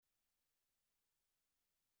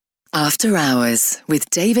After Hours with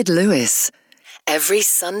David Lewis. Every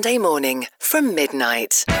Sunday morning from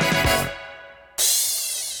midnight.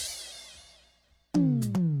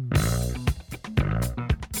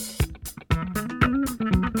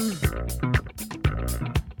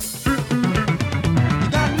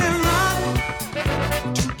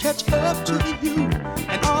 Up to you,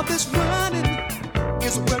 and all this running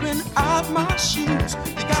is wearing out my shoes.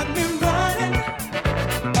 You got me running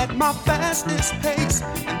at my fastest pace,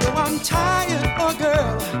 and though I'm tired, oh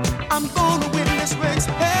girl, I'm gonna win this race.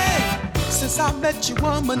 Hey, since I met you,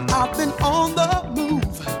 woman, I've been on the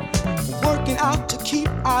move, working out to keep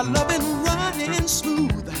our loving running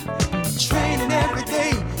smooth, training every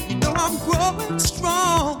day. You know I'm growing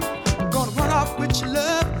strong. Gonna run off with your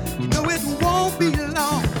love. You know it won't be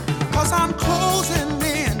long. 'Cause I'm closing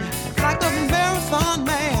in like a marathon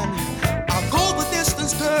man. I'll go the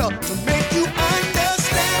distance, girl, to make you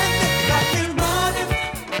understand. Got me running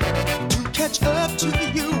to catch up to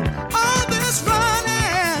you. All this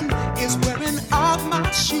running is wearing out my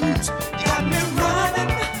shoes. You got me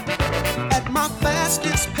running at my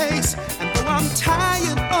fastest pace, and though I'm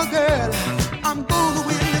tired, oh girl, I'm gonna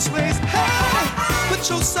win this race. Hey, put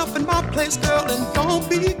yourself in my place, girl, and don't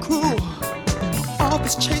be cruel. All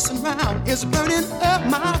this chasing round is burning up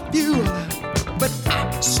my fuel, but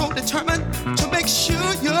I'm so determined to make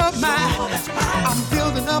sure you're mine. I'm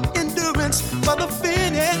building up endurance for the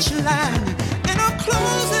finish line, and I'm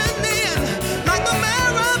closing in like a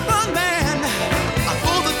marathon man. I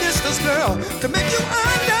go the distance, girl, to make you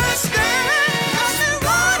understand. I've been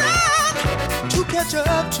running to catch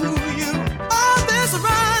up to you. All this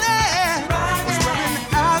running is wearing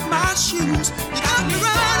out my shoes. You got me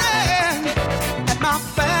running my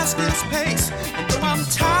fastest pace, and though I'm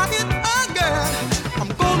tired, oh girl, I'm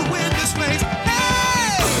gonna win this race.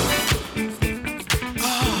 Hey,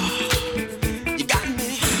 oh, you got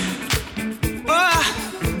me, oh,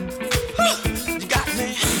 you got me,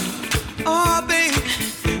 oh baby,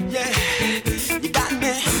 yeah, you got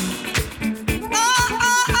me.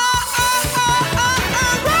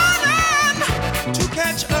 Running to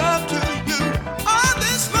catch up to you. All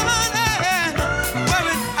this running,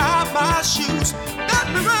 wearing out my shoes.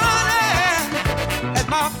 Running at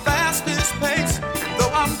my fastest pace, and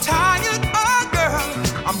though I'm tired, oh girl,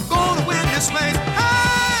 I'm gonna win this race.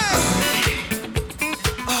 Hey,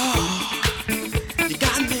 oh, you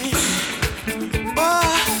got me,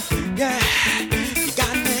 oh yeah, you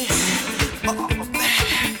got me, oh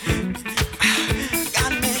you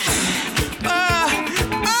got me,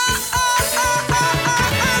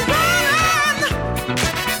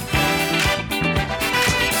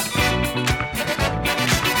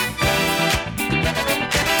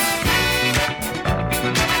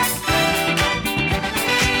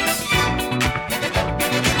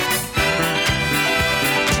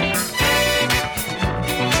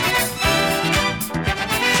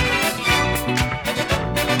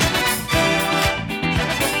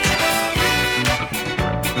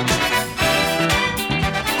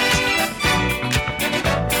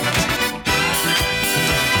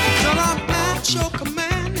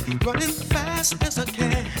 running fast as I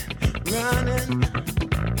can, running,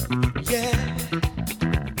 yeah.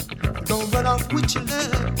 Don't run off with your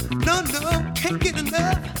love, no, can't get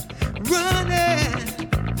enough. Running,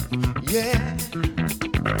 yeah.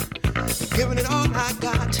 Giving it all I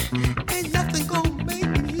got, ain't nothing gonna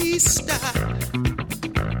make me stop.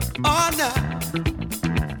 Oh no,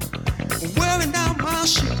 wearing down my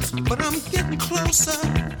shoes, but I'm getting closer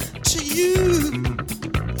to you.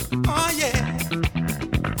 Oh yeah.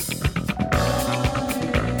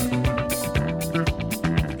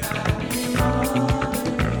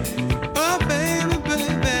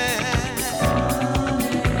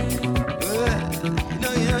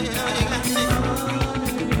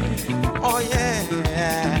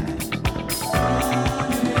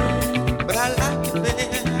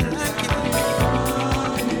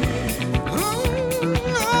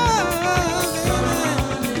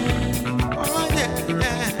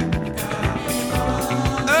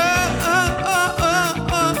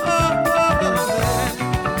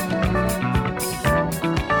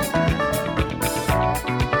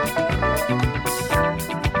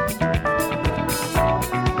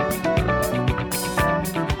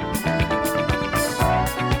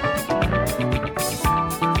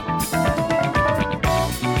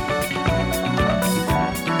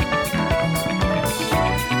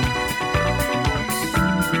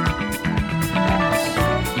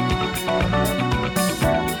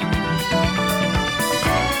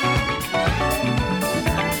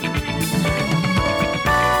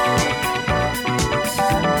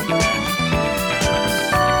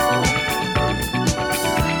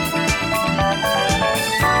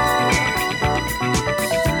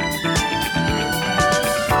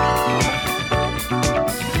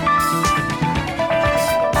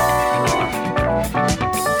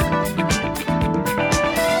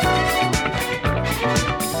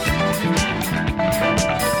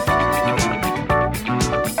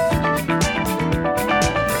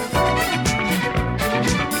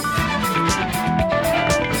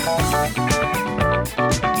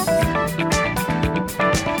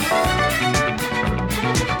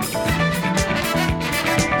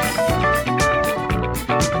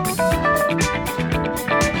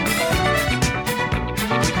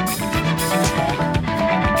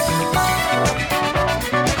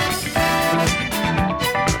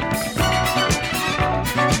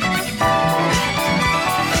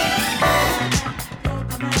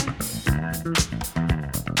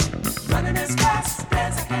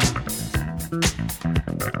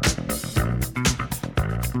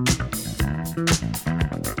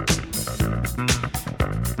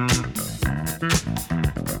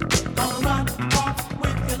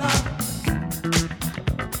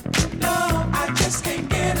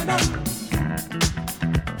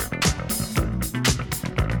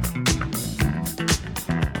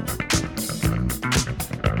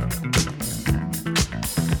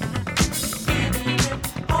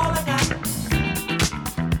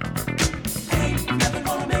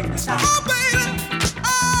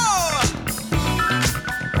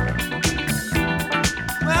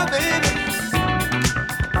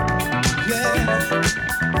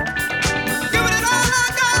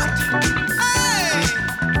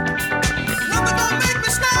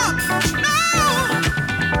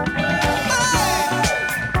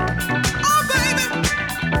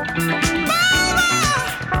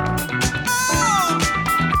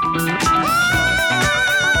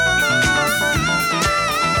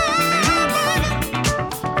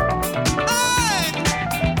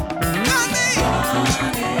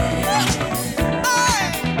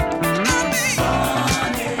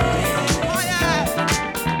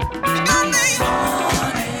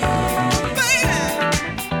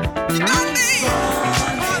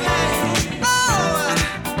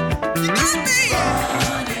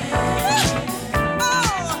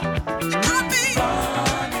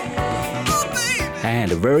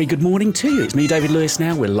 Very good morning to you. It's me, David Lewis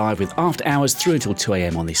now. We're live with After Hours through until 2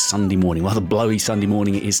 a.m. on this Sunday morning. Well, the blowy Sunday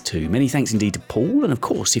morning it is too. Many thanks indeed to Paul. And of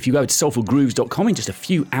course, if you go to soulfulgrooves.com in just a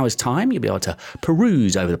few hours' time, you'll be able to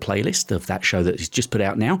peruse over the playlist of that show that he's just put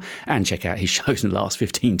out now and check out his shows in the last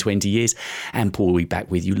 15, 20 years. And Paul will be back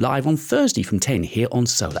with you live on Thursday from 10 here on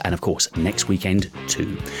Solar. And of course, next weekend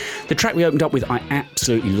too. The track we opened up with, I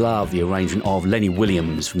absolutely love the arrangement of Lenny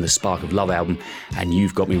Williams from the Spark of Love album. And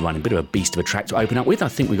You've Got Me Running. Bit of a beast of a track to open up with. I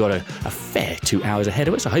think we've got a fair 2 hours ahead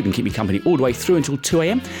of us. I hope you can keep me company all the way through until 2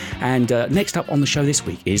 a.m. And next up on the show this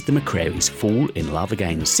week is the McCrary's Fall in Love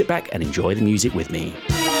Again. Sit back and enjoy the music with me.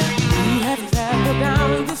 We have traveled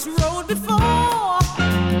down this road before.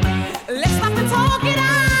 Let's stop and talk it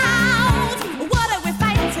out. What are we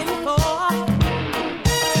fighting for?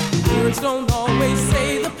 Words don't always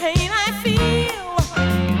say the pain I feel.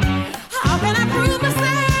 How can I prove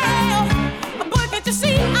myself? Boy, can't you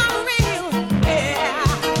see I'm real?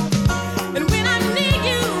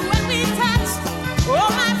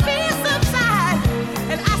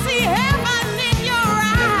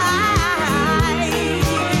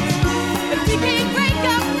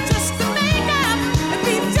 Just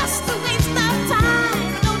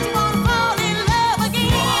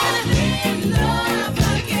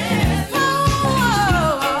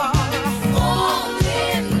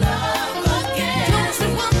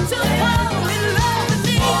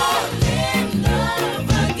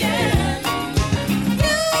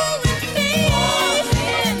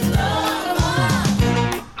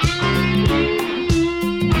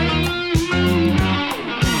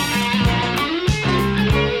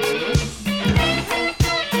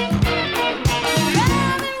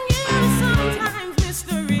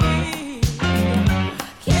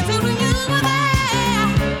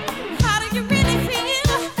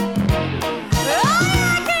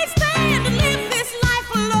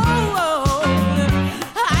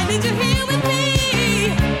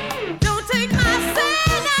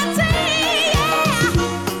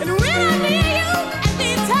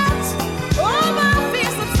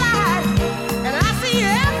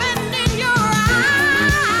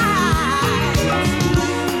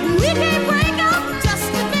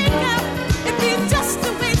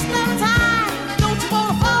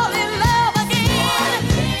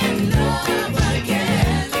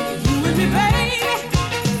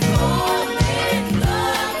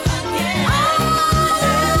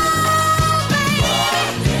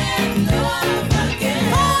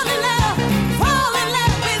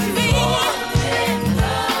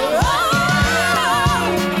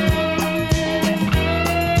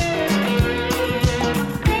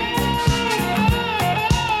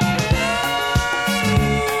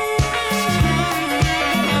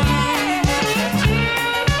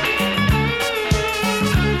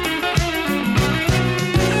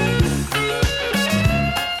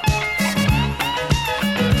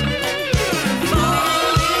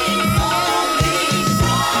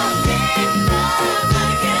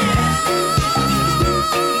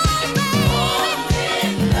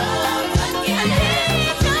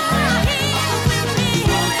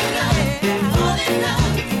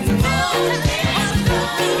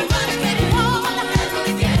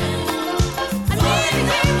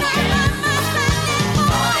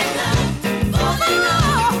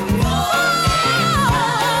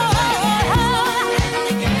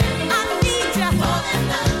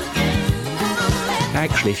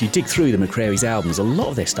Actually, if you dig through the McCrary's albums, a lot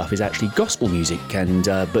of their stuff is actually gospel music, and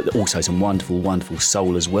but also some wonderful, wonderful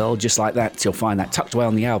soul as well. Just like that, you'll find that tucked away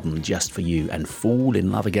on the album, Just For You, and Fall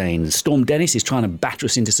in Love Again. Storm Dennis is trying to batter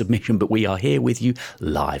us into submission, but we are here with you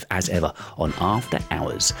live, as ever, on After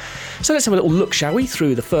Hours. So let's have a little look, shall we,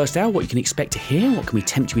 through the first hour, what you can expect to hear, what can we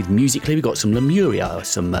tempt you with musically. We've got some Lemuria,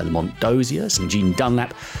 some Lamont Dozier, some Gene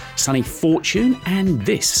Dunlap, Sunny Fortune, and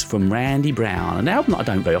this from Randy Brown, an album that I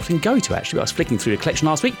don't very often go to, actually. I was flicking through a collection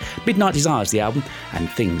last week. Midnight Desires, the album, and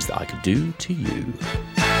Things That I Could Do To You.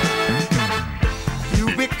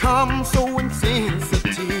 You become so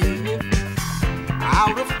insensitive,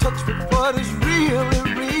 out of touch with what is really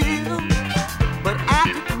real, but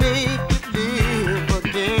I could make it live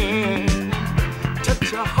again,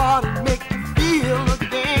 touch your heart and make you feel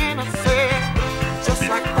again. I said, just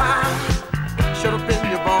like fire, shut up in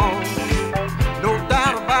your bones, no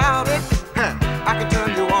doubt about it, I can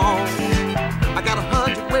turn you on. I got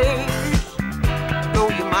 100 ways to blow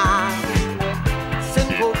your mind,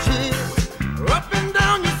 send cold chills up and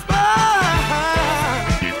down your spine.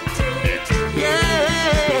 Yeah,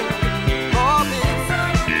 oh baby.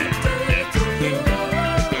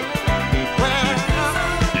 Well,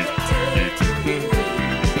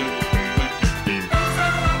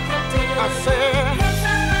 I said,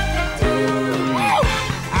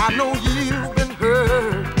 I know you've been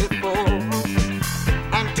hurt before,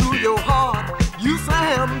 and to your heart you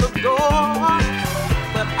slam the door,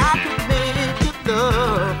 but I could make it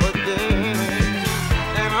love again,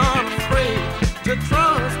 and I'm afraid to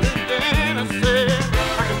trust again. I said,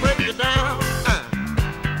 I can break you down,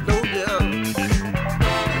 no yeah,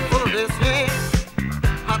 full of this yeah,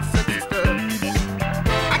 hot sexy stuff.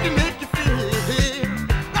 I can make you feel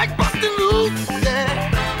like busting loose,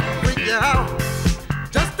 yeah, freak you out,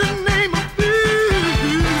 just the name of you,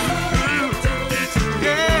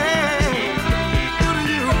 yeah.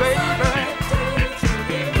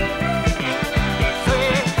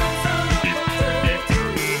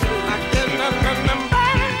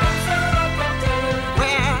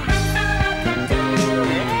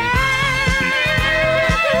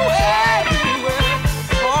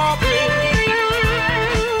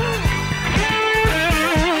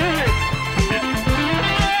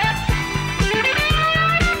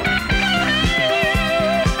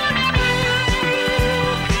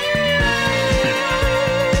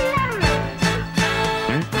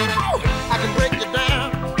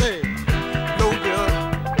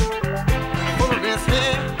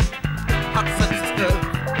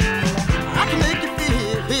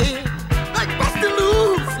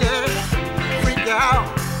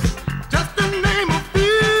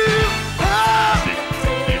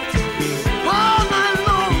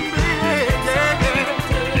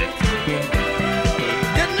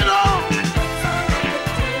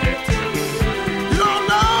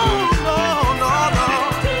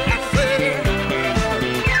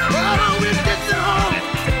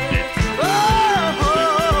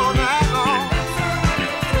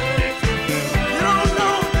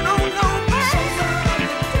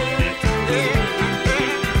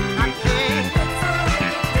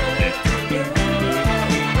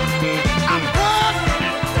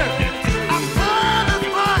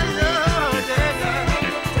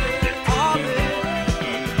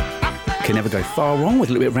 Can never go far wrong with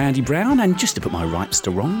a little bit of Randy Brown. And just to put my rights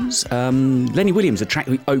to wrongs, Lenny Williams, the track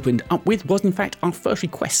we opened up with, was in fact our first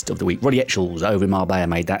request of the week. Roddy Etchells over in Marbella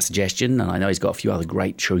made that suggestion, and I know he's got a few other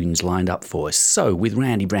great tunes lined up for us. So with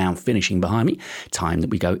Randy Brown finishing behind me, time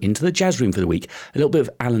that we go into the jazz room for the week. A little bit of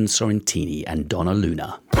Alan Sorrentini and Donna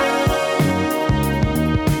Luna.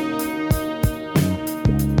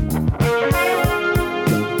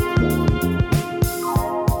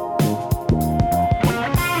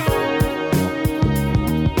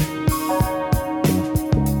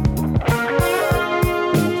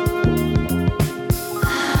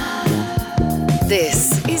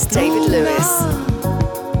 This is David Lewis.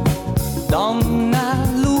 Donna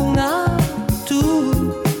Luna,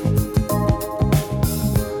 tu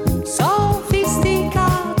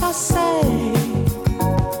sofisticata sei,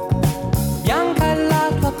 bianca è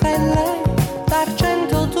la tua pelle,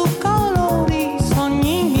 d'argento tu colori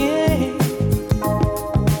sogni miei.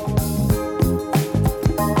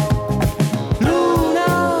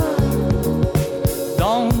 Luna,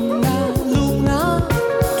 donna Luna,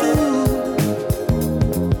 tu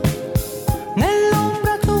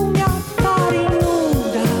nell'ombra tu mi appari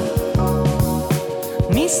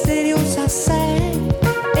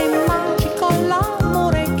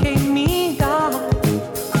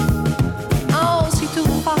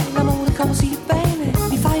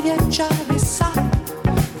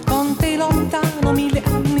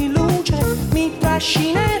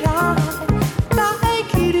trascinerai tra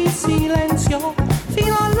echi di silenzio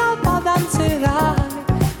fino all'alba danzerai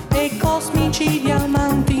e cosmici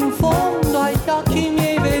diamanti in fondo agli occhi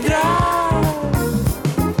miei vedrai.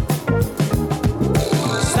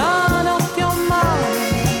 Stanotte ormai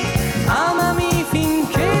amami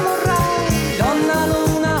finché vorrai, donna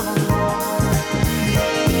luna.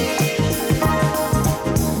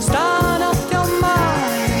 Stanotte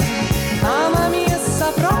ormai amami e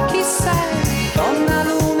saprò chi sei, donna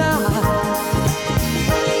luna.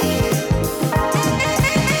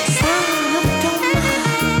 Stanotte ormai.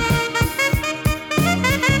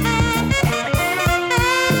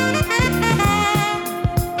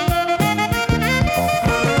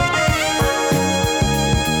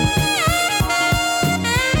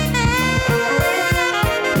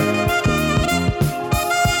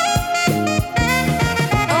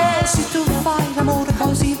 Oh, se tu fai l'amore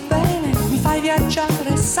così bene, mi fai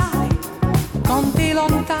viaggiare, sai, con te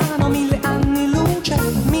lontano 1000 anni luce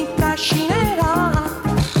mi trascinerà,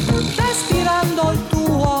 respirando il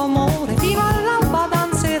tuo amore fino all'alba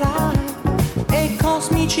danzerai e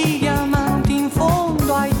cosmici diamanti in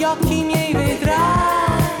fondo agli occhi miei vedrai.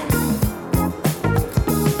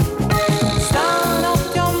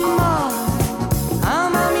 Stanotte ormai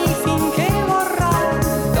amami finché vorrai,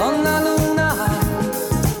 donna luna.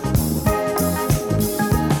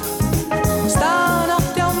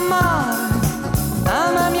 Stanotte ormai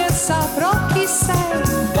amami e saprò chi sei,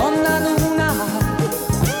 donna luna.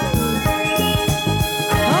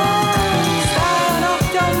 Oh,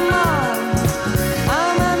 stanotte ormai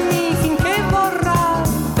amami finché vorrai,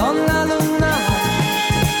 donna luna.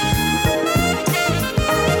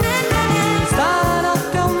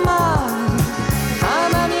 Stanotte ormai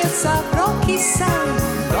amami e saprò chi sei,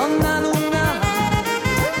 donna luna.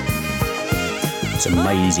 It's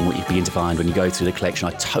amazing what you begin to find when you go through the collection.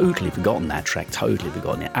 I'd totally forgotten that track, totally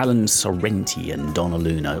forgotten it. Alan Sorrenti and Donna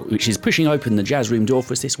Luna, which is pushing open the Jazz Room door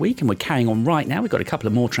for us this week, and we're carrying on right now. We've got a couple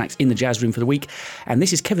of more tracks in the Jazz Room for the week, and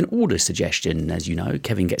this is Kevin Alder's suggestion. As you know,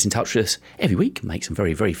 Kevin gets in touch with us every week, makes some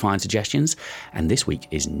very, very fine suggestions, and this week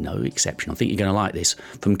is no exception. I think you're going to like this,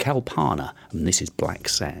 from Kalpana, and this is Black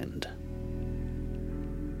Sand.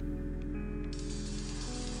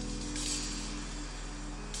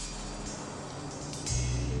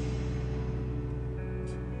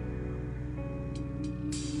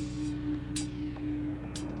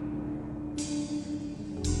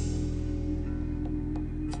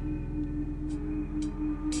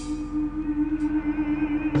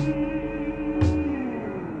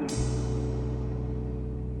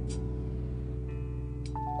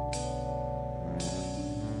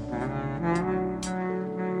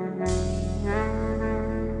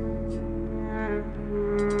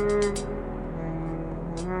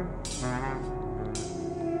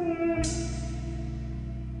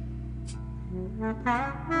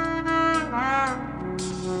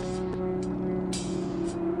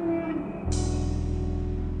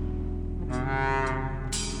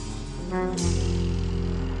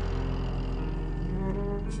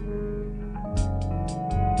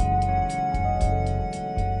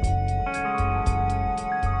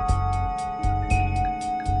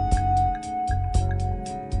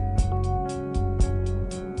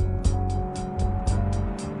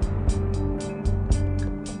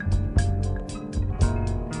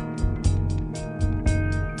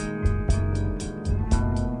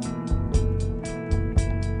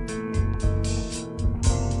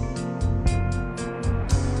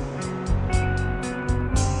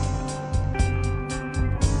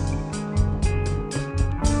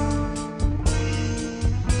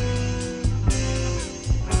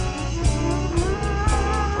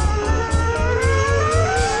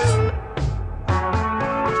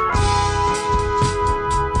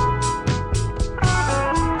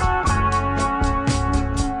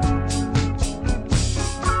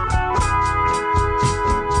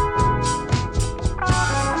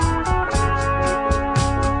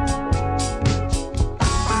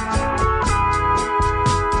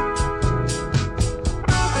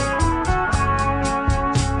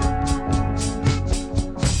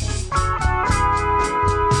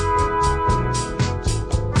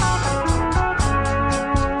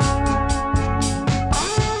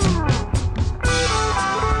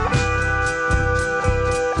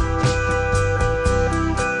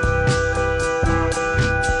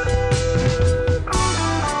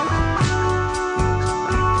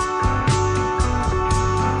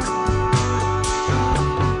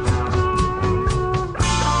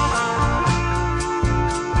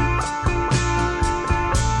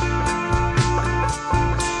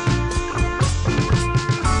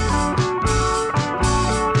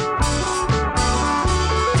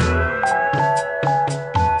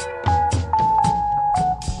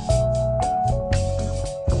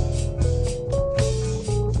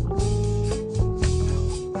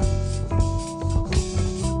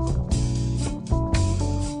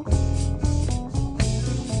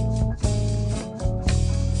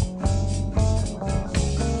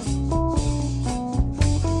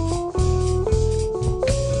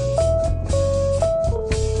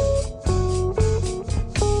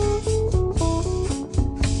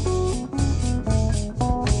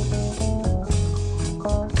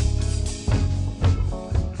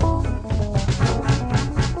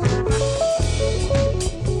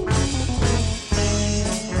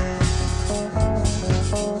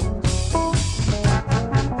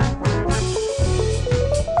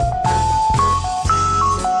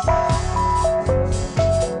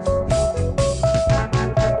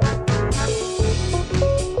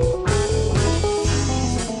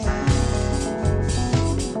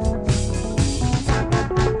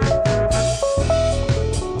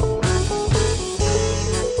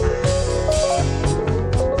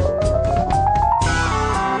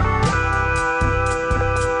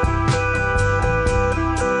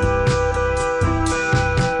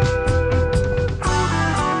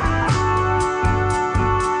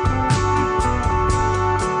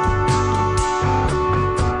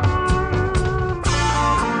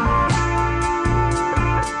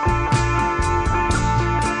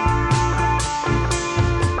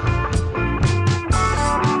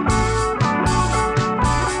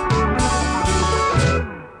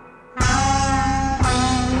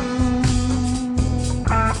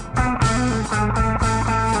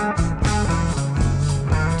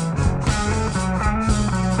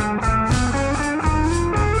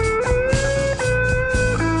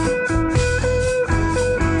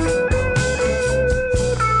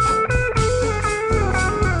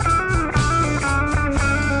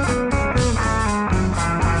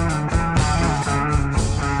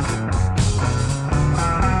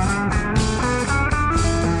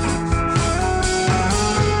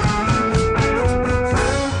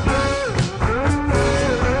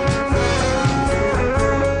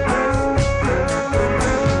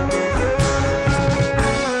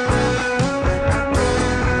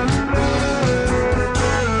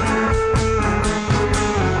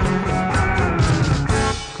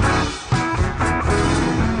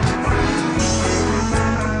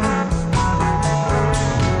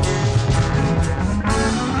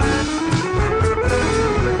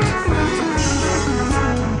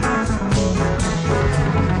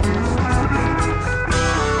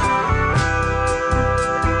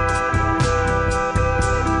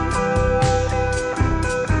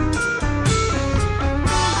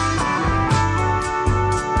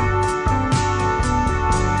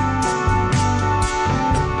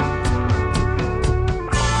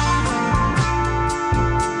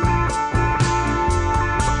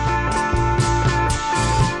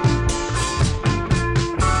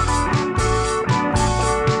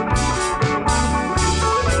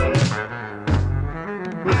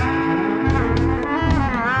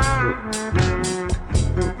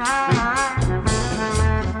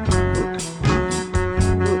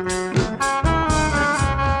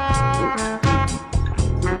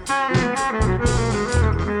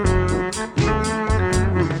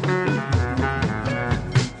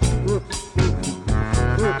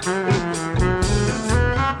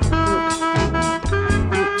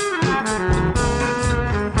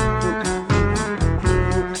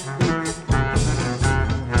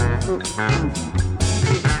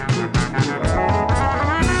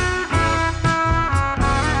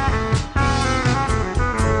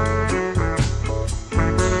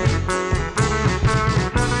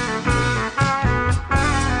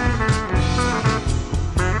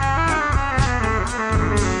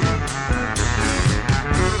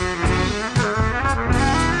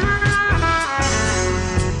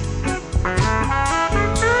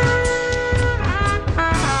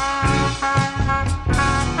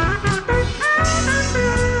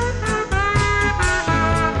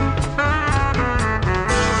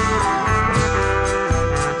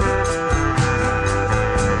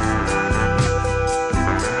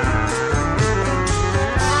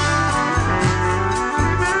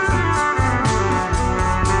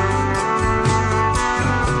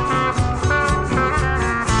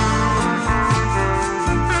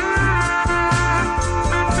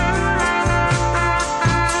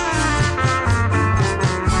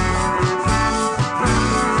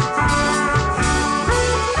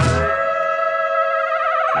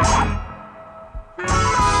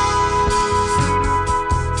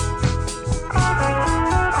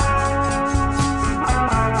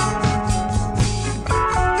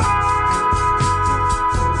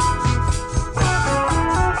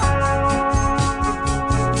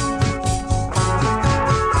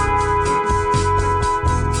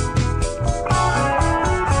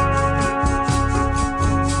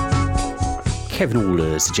 Kevin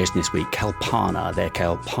Allers suggesting this week Kalpana, their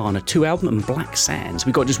Kalpana 2 album and Black Sands.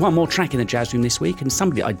 We've got just one more track in the Jazz Room this week, and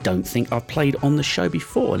somebody I don't think I've played on the show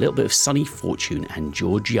before. A little bit of Sonny Fortune and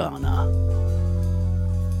Georgiana.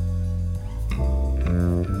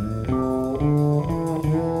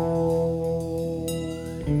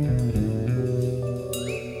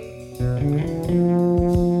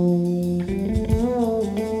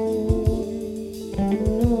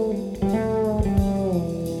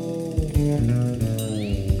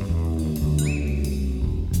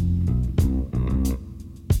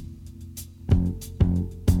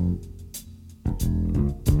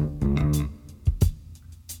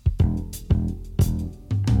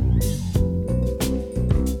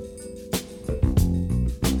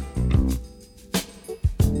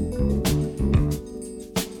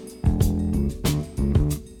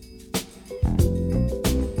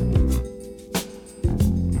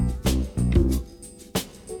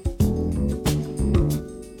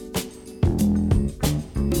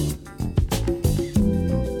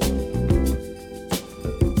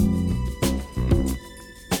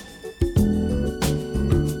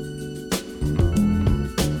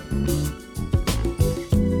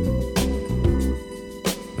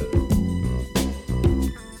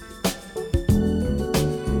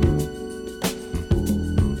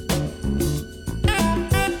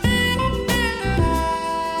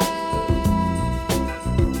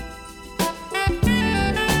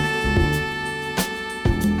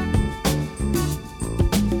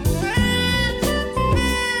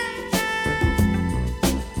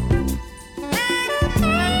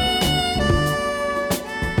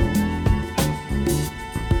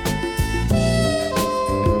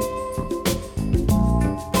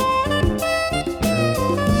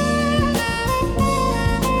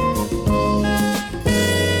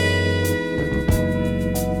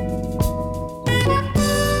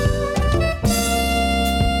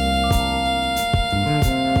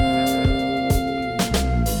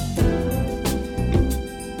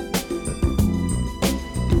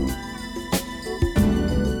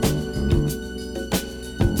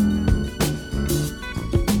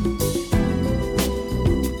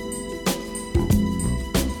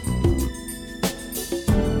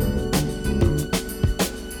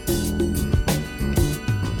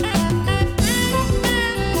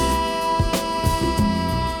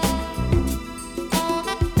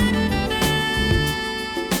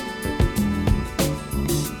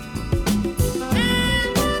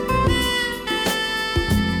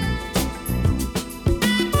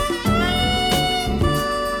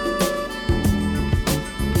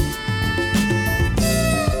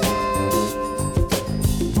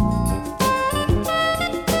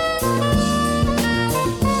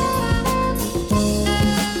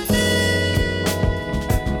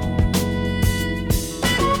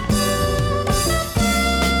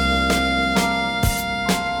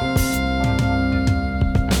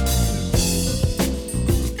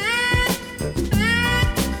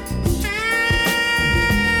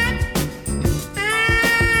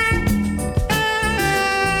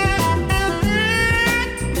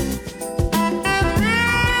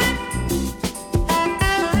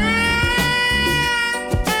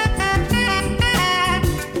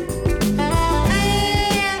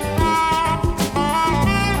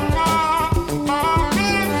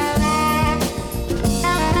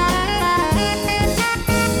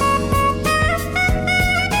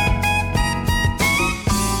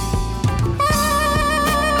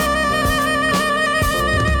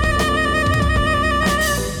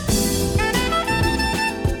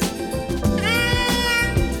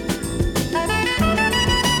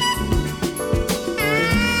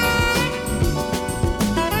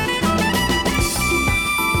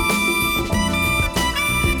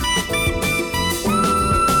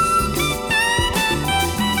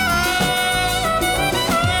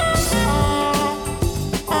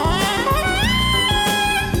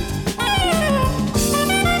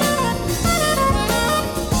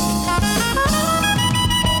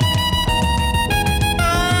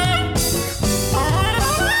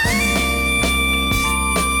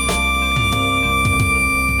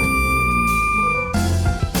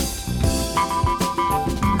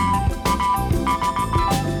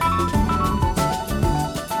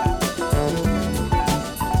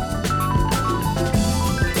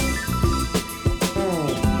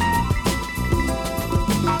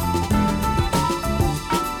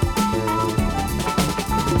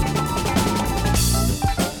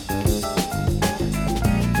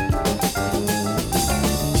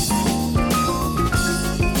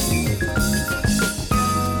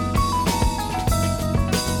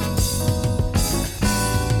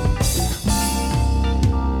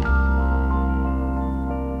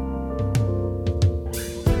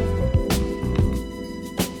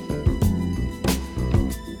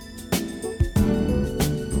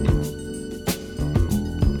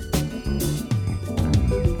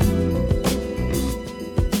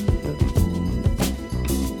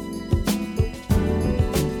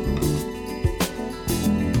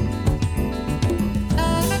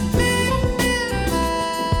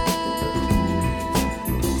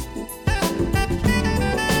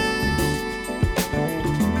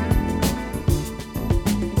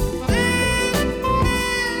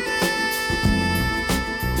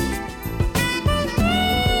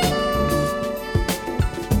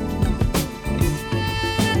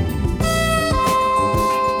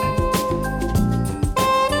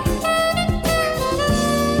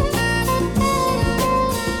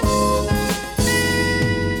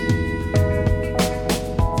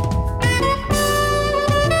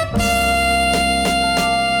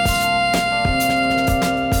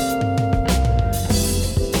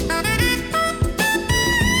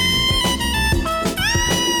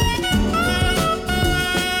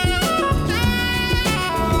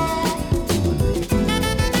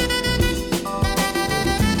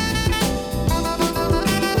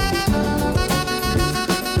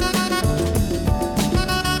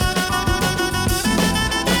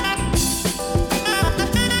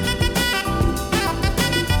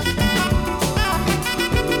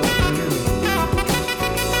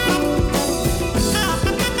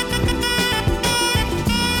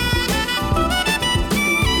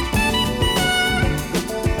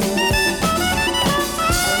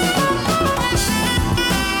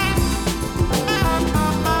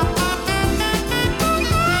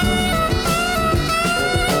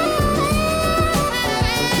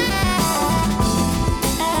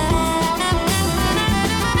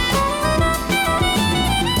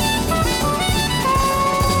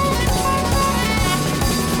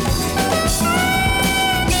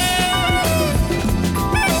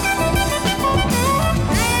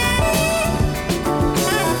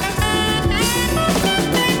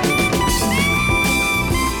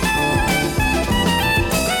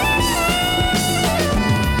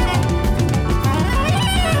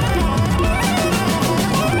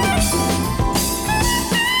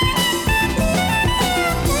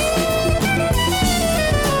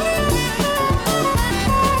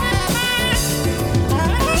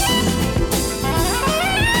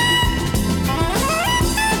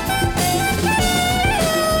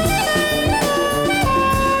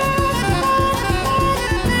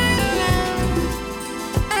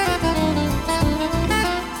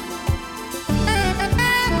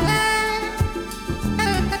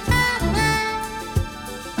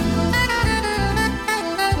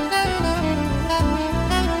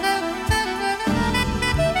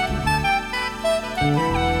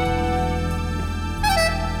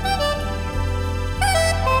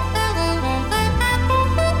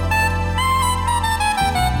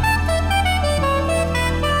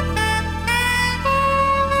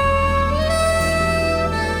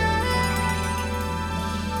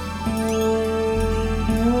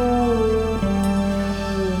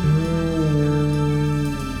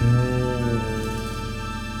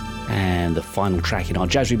 final track in our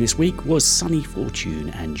jazz review this week was Sunny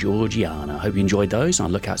Fortune and Georgiana. I hope you enjoyed those. I'll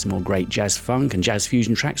look out some more great jazz funk and jazz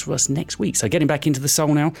fusion tracks for us next week. So getting back into the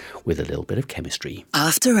soul now with a little bit of chemistry.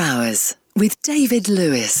 After Hours with David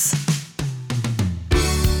Lewis.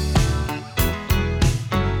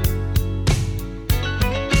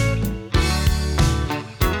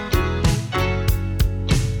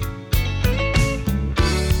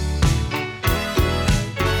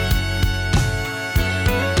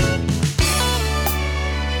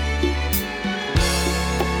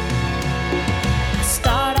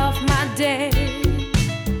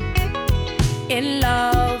 In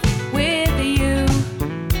love with you,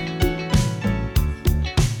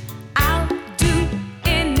 I'll do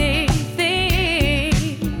anything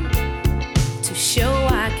to show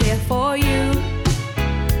I care for you.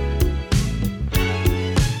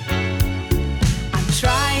 I'm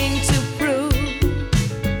trying to prove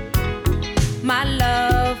my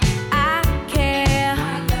love, I care.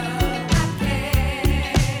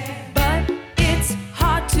 But it's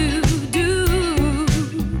hard to do.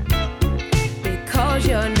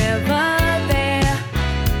 You're never there.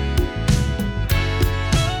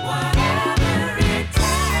 Whatever it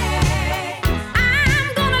takes,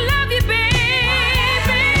 I'm gonna love you, baby.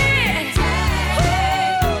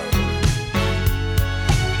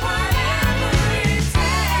 Whatever it takes,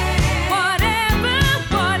 whatever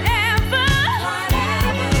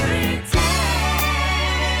it takes.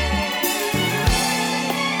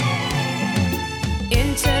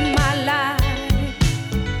 Into my life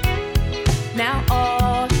now.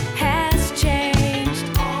 All has changed.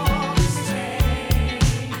 I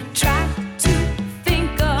try to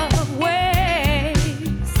think of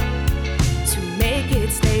ways to make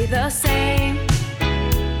it stay the same.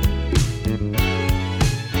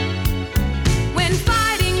 When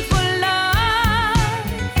fighting for love,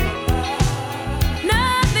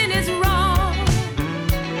 nothing is wrong.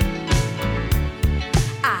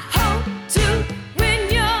 I hope to win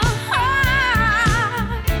your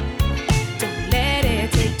heart. Don't let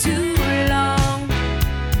it take too long.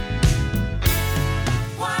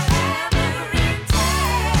 Whatever it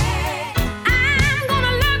takes, I'm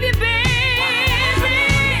gonna love you, baby.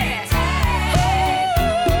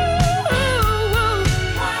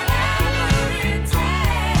 Whatever it takes,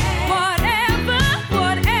 whatever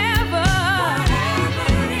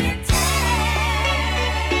it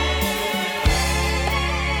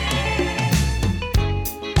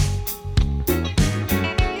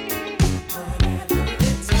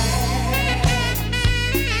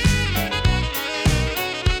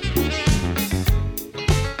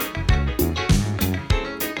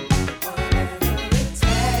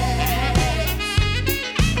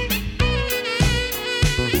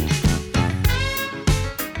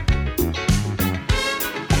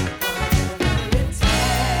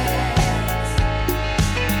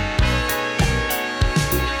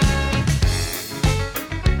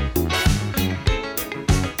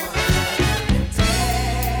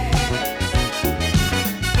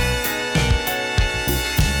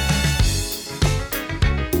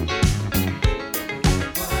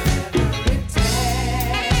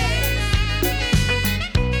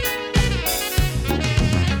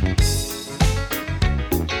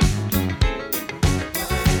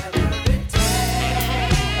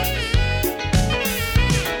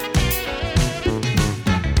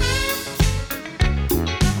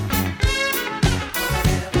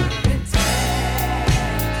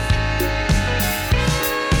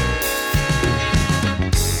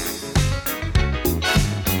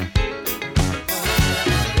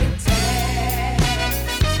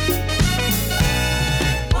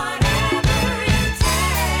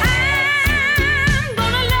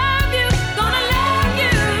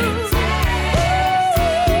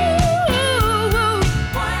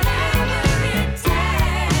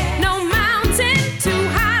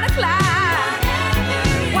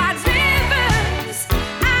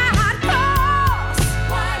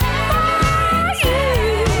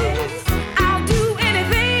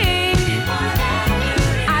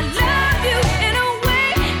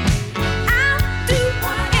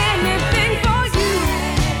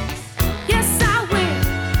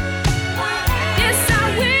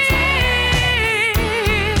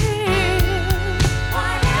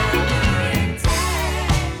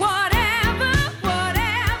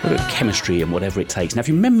chemistry and whatever it takes. Now, if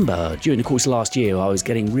you remember, during the course of last year, I was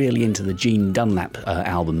getting really into the Gene Dunlap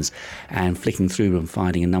albums and flicking through and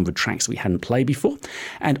finding a number of tracks we hadn't played before.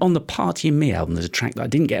 And on the Party and Me album, there's a track that I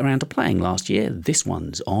didn't get around to playing last year. This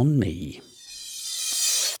one's On Me.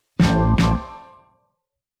 This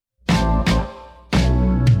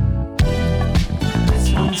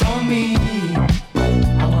one's on me.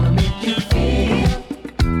 I wanna make you feel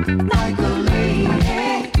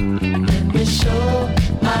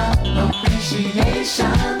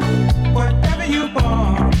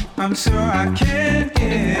I'm sure I can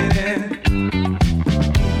get it.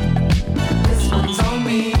 This one's on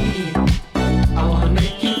me. I wanna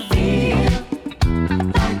make you feel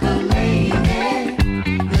like a lady.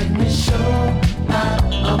 Let me show my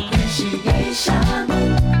appreciation.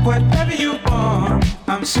 Whatever you want,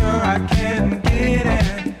 I'm sure I can get it.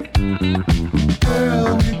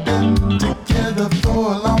 Girl, we've been together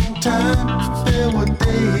for a long time. There were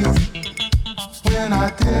days when I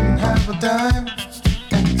didn't have a dime.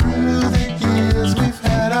 And through the years we've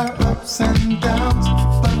had our ups and downs.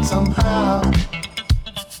 But somehow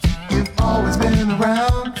you've always been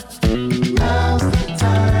around. Now's the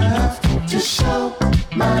time to show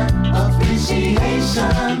my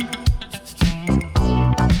appreciation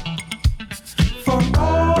for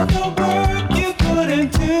all the work you put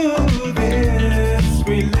into this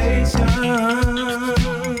relation.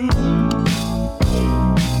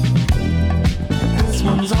 This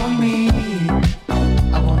one's on me.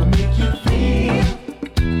 I wanna make you feel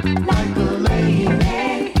like a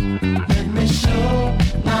lady. Let me show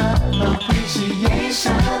my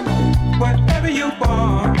appreciation. Whatever you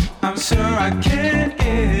want, I'm sure I can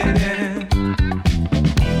get it.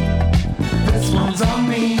 This one's on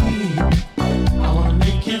me. I wanna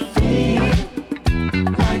make you feel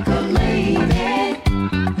like a lady.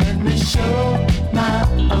 Let me show my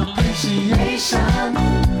appreciation.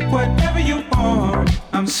 Whatever you want,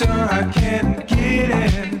 I'm sure I can get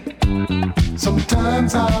it.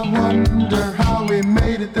 Sometimes I wonder how we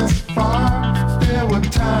made it this far. There were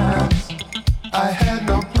times I had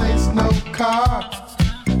no place, no car.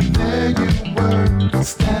 There you were,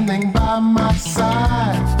 standing by my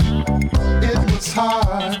side. It was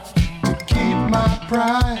hard to keep my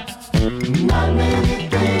pride. Not many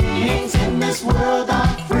things in this world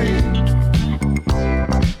are free.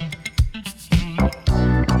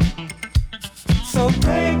 So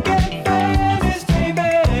take advantage,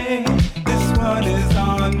 baby. This one is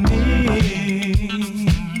on me.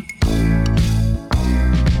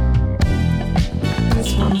 This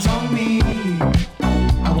one's on me.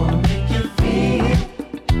 I wanna make you feel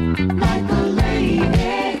like a lady.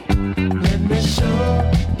 Let me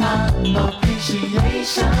show my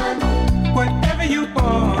appreciation. Whatever you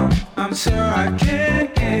want, I'm sure I can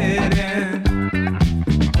get it.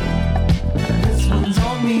 This one's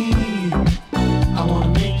on me. I wanna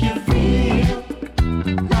make you feel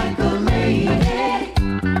like a lady.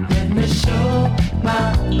 Let me show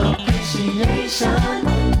my appreciation.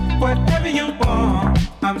 Whatever you want,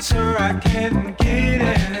 I'm sure I can get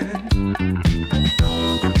it.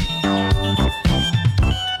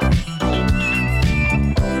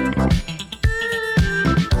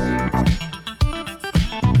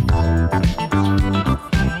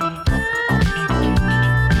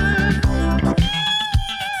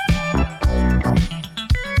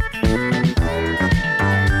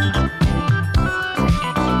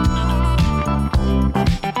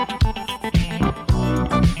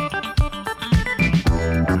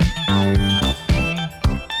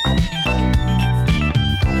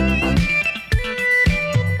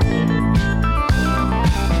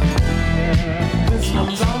 This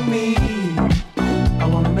one's on me. I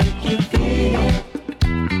wanna make you feel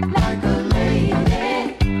like a lady.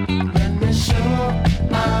 Let me show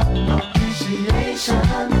my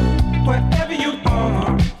appreciation. Whatever you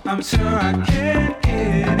want, I'm sure I can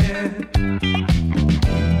get it.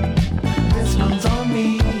 This one's on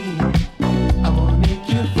me. I wanna make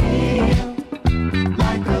you feel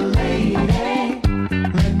like a lady.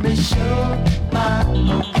 Let me show my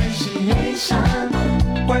appreciation.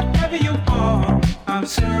 Whatever you want, I'm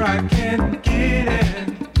sure I can get it.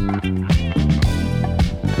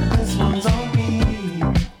 This one's on me.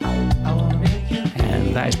 I wanna make you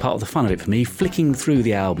And that is part of the fun of it for me, flicking through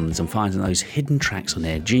the albums and finding those hidden tracks on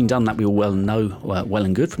there. Gene Dunlap we all well know, well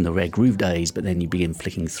and good from the Rare Groove days, but then you begin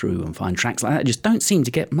flicking through and find tracks like that just don't seem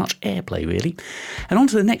to get much airplay really. And on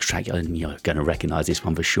to the next track, and you're going to recognise this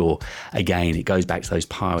one for sure. Again, it goes back to those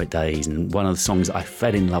pirate days, and one of the songs that I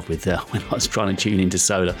fell in love with when I was trying to tune into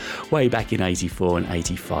solar way back in 84 and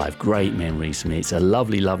 85. Great memories for me. It's a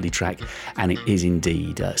lovely, lovely track, and it is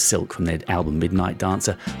indeed Silk from their album Midnight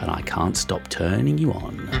Dancer, and I Can't Stop Turning You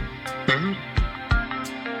On.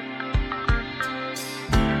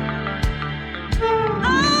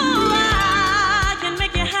 I can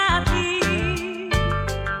make you happy.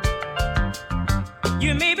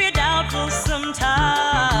 You may be doubtful sometimes,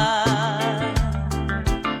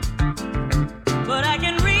 but I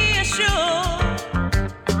can reassure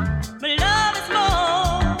my love is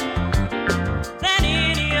more than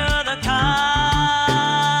any other kind.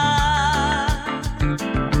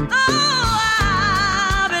 Oh,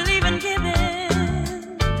 I believe in giving.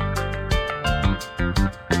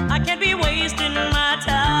 I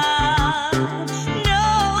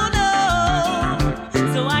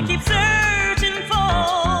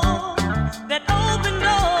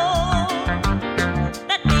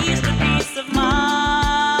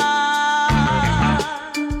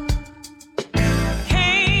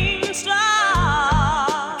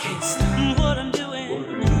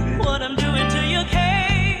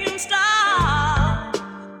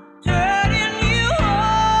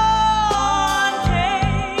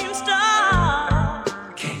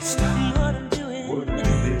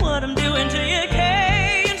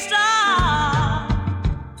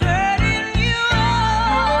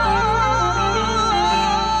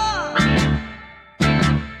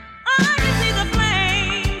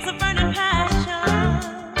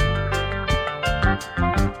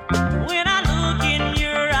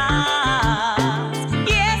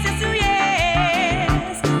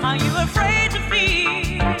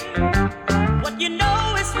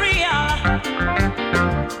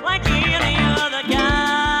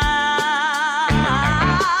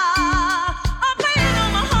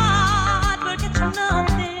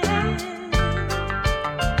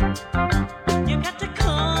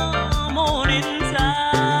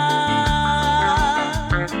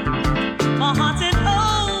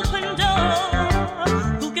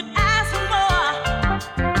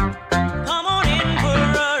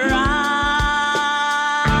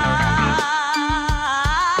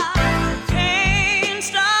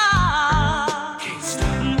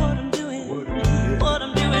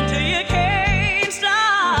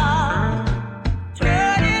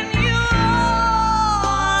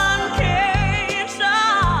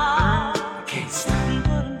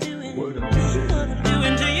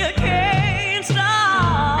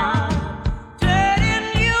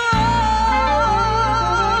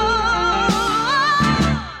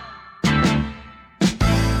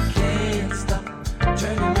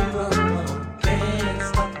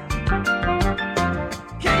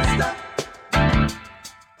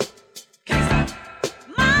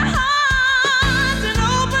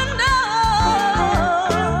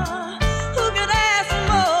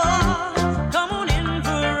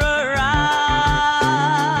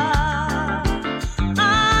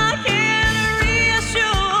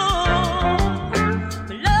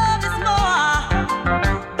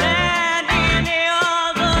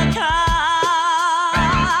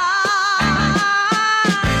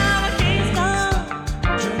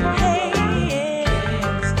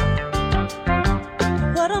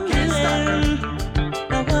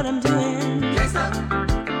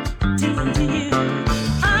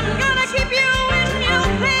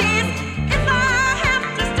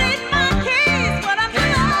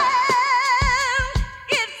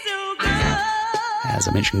As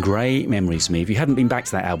I mentioned, great memories for me. If you hadn't been back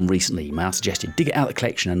to that album recently, may I suggest you dig it out of the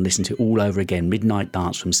collection and listen to it all over again. Midnight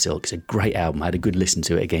Dance from Silk. It's a great album. I had a good listen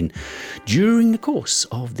to it again during the course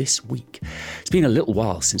of this week. It's been a little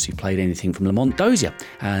while since we played anything from Lamont Dozier,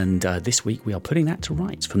 and this week we are putting that to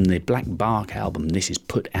rights from the Black Bark album. This is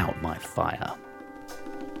Put Out My Fire.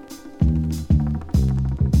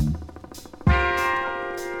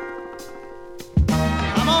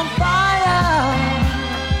 I'm on fire.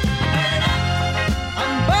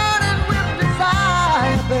 I'm burning with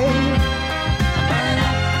desire, baby.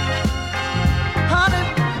 Honey,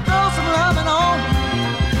 throw some loving on me.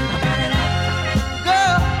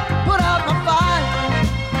 Girl, put out my fire.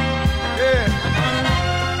 Yeah.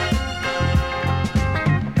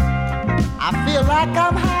 I feel like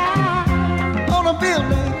I'm high on a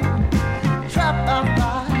building, trapped by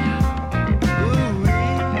fire.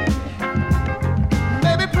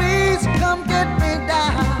 Come get me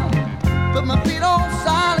down, put my feet on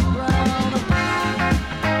solid ground.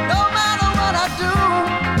 No matter what I do,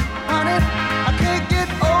 honey, I can't get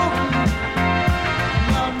over you.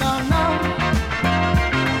 No, no, no.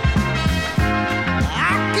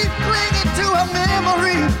 I keep clinging to a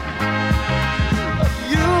memory of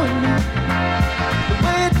you and me, the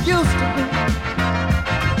way it used to be.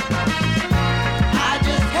 I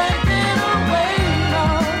just can't get away, no,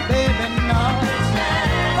 baby, no.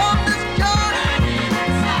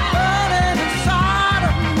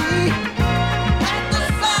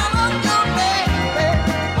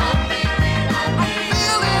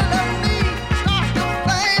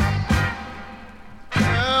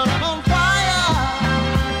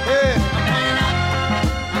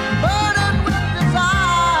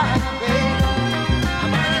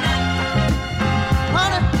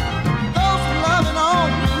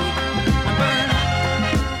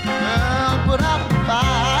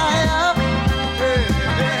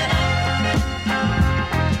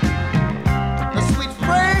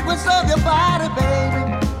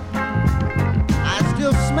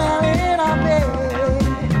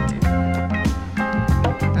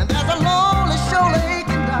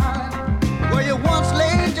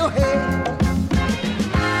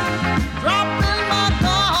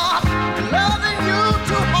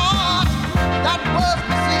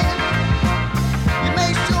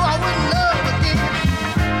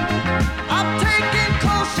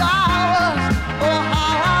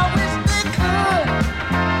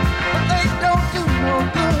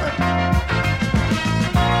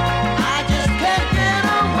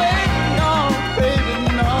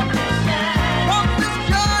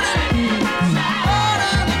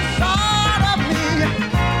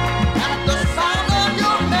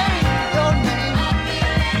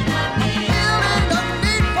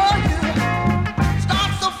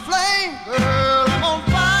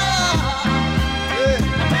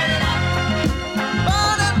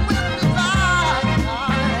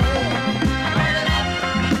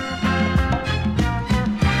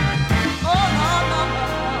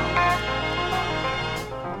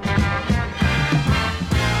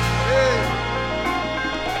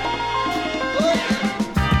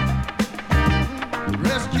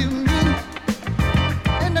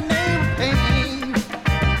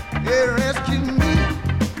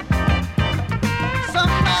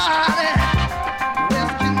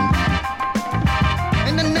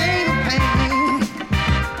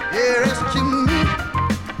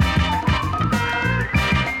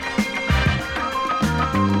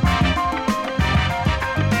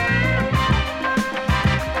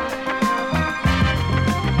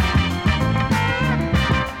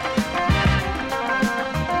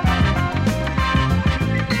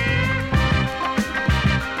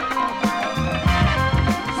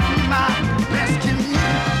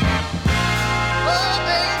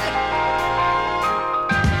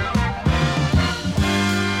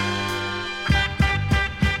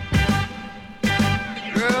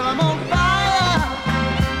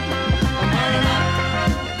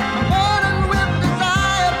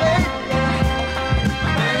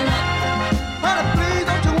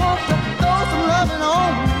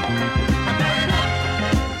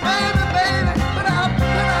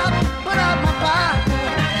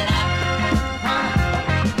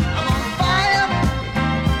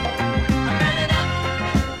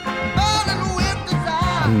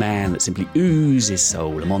 Simply oozes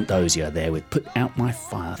soul. Lamont Dozier there with Put Out My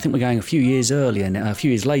Fire. I think we're going a few years earlier, a few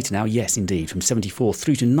years later now. Yes, indeed, from 74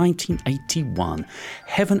 through to 1981.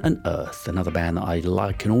 Heaven and Earth, another band that I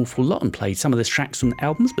like an awful lot and played some of the tracks from the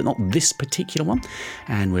albums, but not this particular one.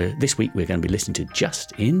 And this week we're going to be listening to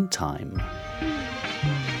Just in Time.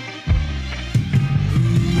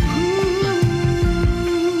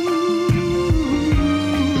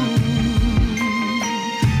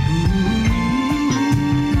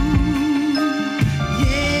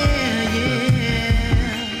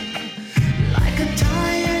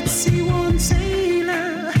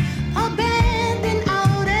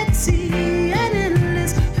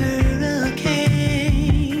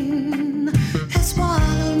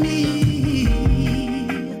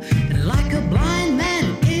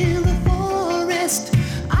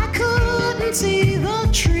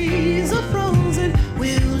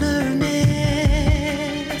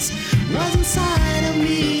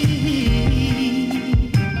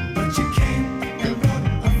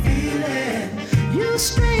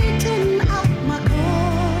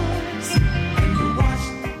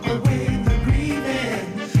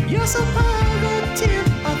 You're so positive,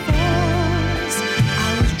 of course.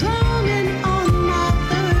 I was drowning on my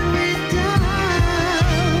third way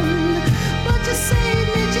down, but you saved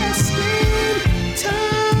me just in time.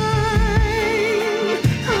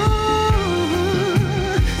 Oh,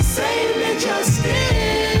 saved me just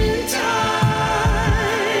in time.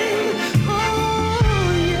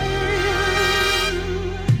 Oh, yeah.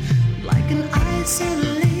 Like an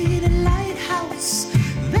isolated lighthouse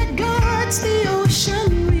that guards the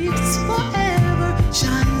ocean reefs forever,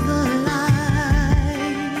 shines the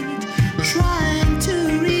light, trying to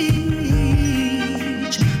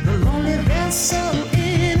reach the lonely vessel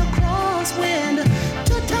in a crosswind,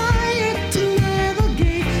 too tired to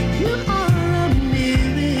navigate. You are a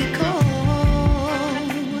miracle,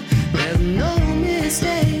 there's no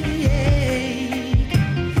mistake.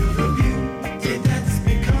 You're the beauty that's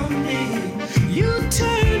becoming. You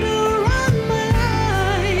turned around my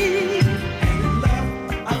life, and in love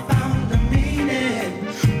I found a meaning.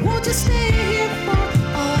 Won't you stay here for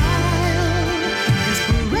a while?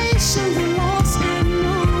 Inspiration's lost and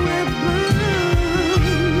nowhere blue,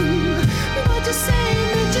 but you saved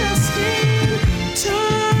me just in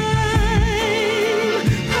time.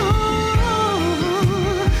 Oh,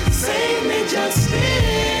 saved me just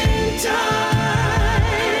in time.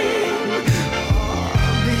 Oh,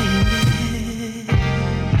 baby.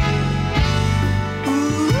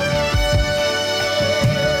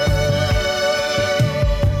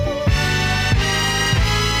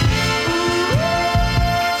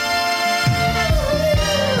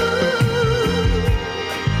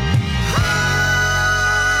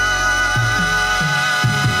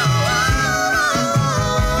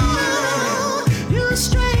 You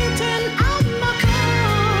straighten out my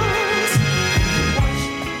curves, wash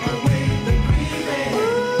away the grieving.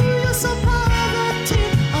 Ooh, you're so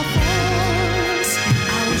positive, of course.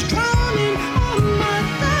 I was drowning on my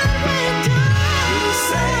third way down. You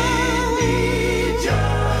saved me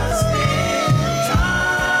just in time.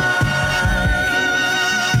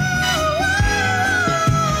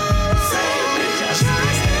 Saved me just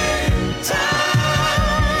in time.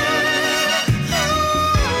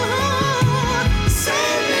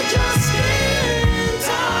 Saved me just in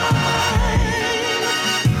time.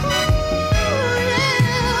 Oh,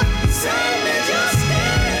 yeah. Saved me just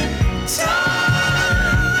in time.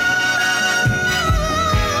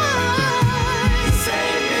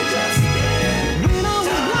 Saved me just in when I was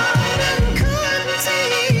blind and couldn't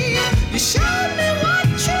see, you showed me what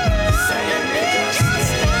true love saved me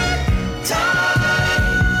just in time.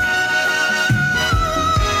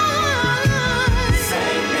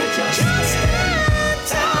 Saved me just in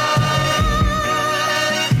time.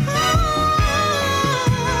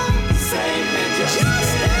 Saved me just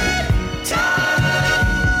in time.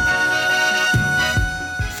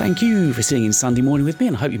 Thank you for singing Sunday Morning with me,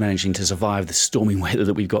 and I hope you're managing to survive the stormy weather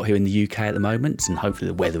that we've got here in the UK at the moment, and hopefully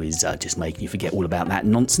the weather is just making you forget all about that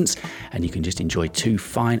nonsense, and you can just enjoy 2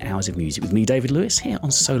 fine hours of music with me, David Lewis, here on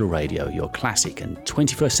Solar Radio, your classic and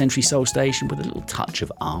 21st century soul station with a little touch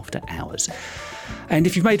of after hours. And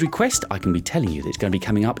if you've made a request, I can be telling you that it's going to be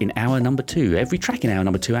coming up in hour number 2. Every track in hour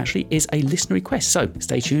number 2 actually is a listener request, so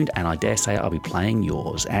stay tuned and I dare say I'll be playing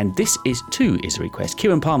yours. And this is a request.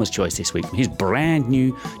 Kieran Palmer's choice this week from his brand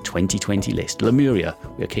new 2020 list. Lemuria.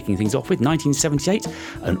 We are kicking things off with 1978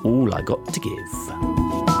 and All I Got to Give.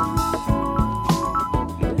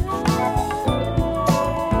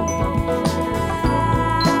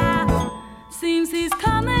 Seems he's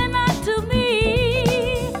coming out to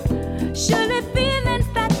me. Surely feelings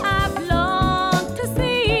that I've longed to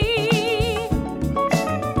see.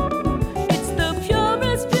 It's the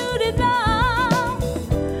purest beauty love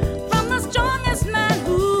from the strongest man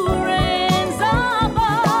who reigns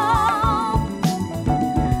above.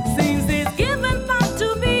 Seems he's given back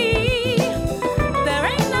to me. There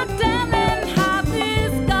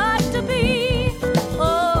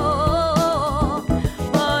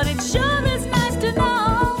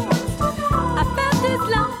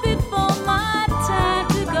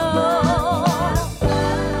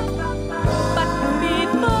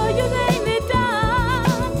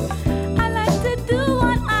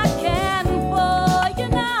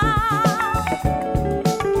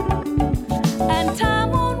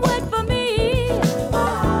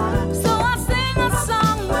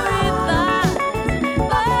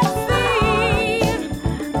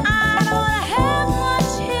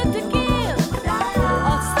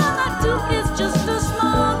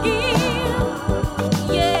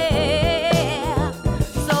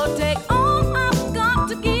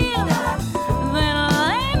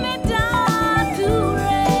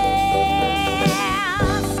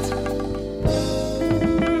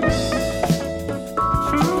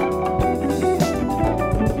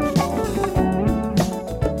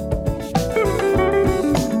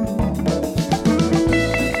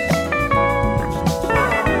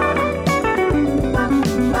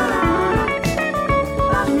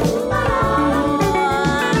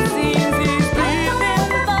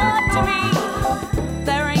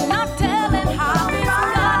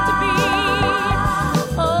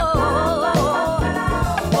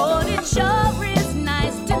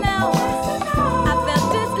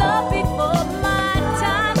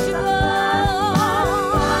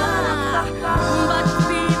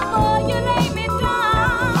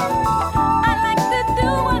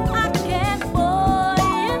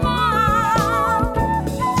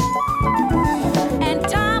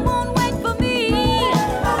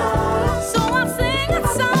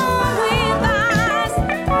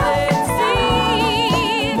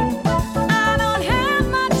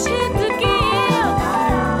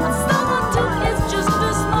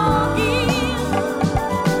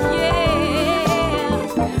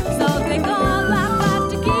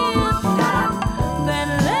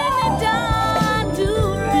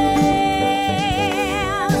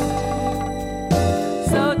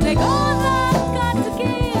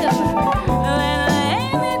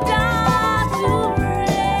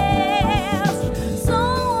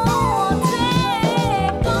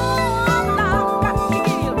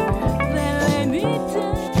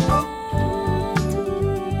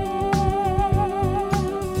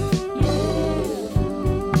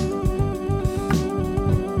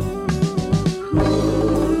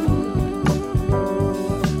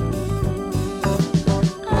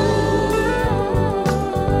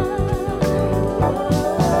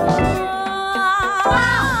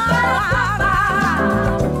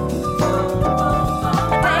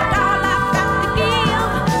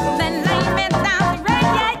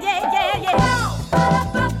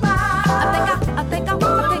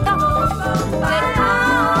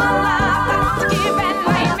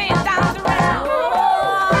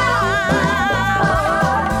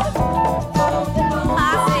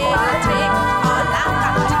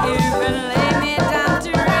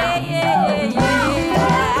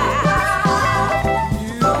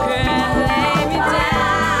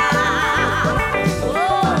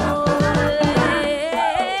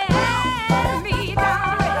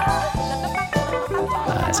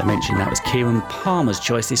Kieran Palmer's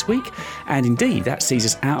choice this week. And indeed, that sees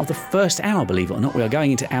us out of the first hour, believe it or not. We are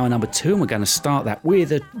going into hour number 2, and we're going to start that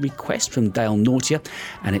with a request from Dale Nortia,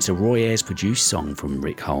 and it's a Roy Ayers produced song from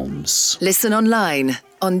Rick Holmes. Listen online,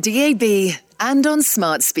 on DAB, and on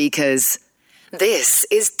smart speakers. This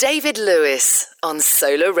is David Lewis on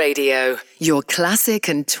Solar Radio, your classic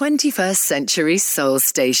and 21st century soul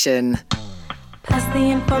station. Pass the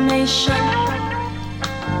information,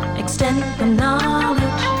 extend the knowledge.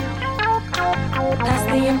 Pass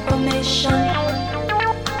the information,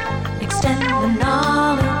 extend the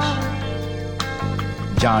knowledge.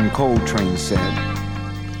 John Coltrane said,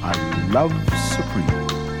 "I love supreme."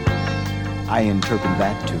 I interpret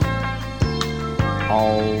that to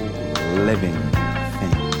all living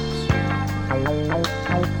things.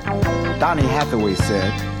 Donny Hathaway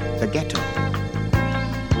said, "The ghetto."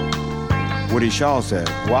 Woody Shaw said,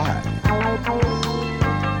 "Why?"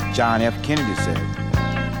 John F. Kennedy said,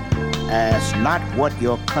 "Ask not what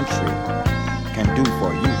your country can do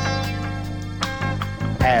for you.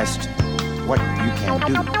 Ask what you can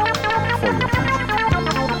do for your country."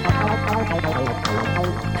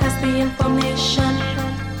 Pass the information,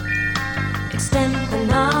 extend the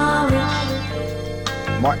knowledge.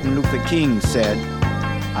 Martin Luther King said,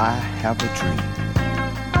 "I have a dream."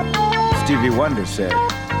 Stevie Wonder said,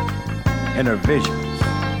 "Inner visions,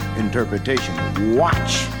 interpretation,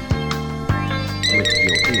 watch with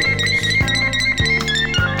your ears."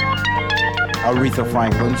 Aretha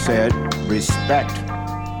Franklin said, "Respect."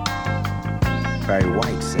 Barry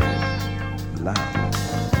White said, "Love."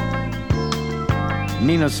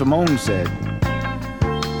 Nina Simone said,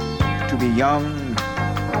 "To be young,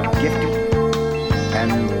 gifted,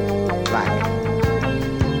 and black."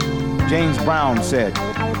 James Brown said,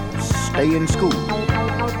 "Stay in school."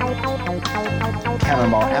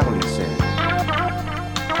 Cannonball Adderley said,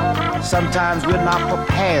 "Sometimes we're not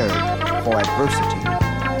prepared for adversity.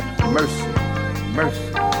 Mercy, mercy,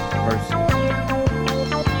 mercy."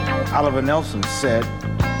 Oliver Nelson said,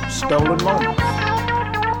 "Stolen moments."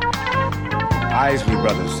 Isley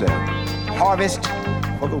Brothers said, "Harvest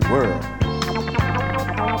for the world."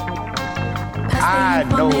 I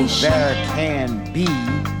know there can be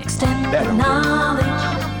better. Knowledge.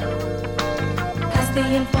 Pass the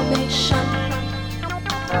information.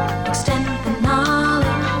 Extend the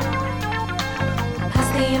knowledge. Pass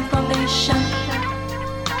the information.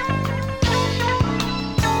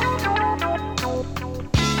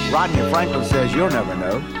 Rodney Franklin says, "You'll never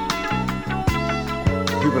know."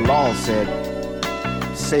 Hubert Law said,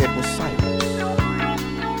 "Say it with silence."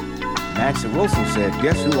 Nancy Wilson said,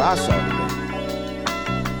 "Guess who I saw today?"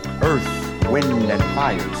 Earth, Wind, and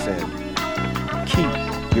Fire said, "Keep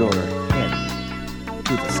your head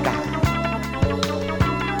to the sky."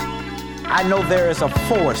 I know there is a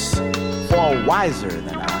force far wiser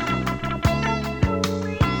than I.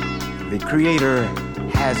 The Creator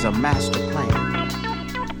has a master plan.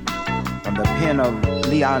 From the pen of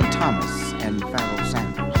Leon Thomas and Pharoah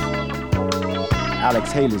Sanders.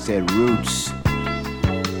 Alex Haley said, "Roots."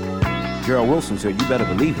 Gerald Wilson said, "You better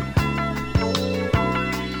believe it."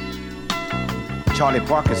 Charlie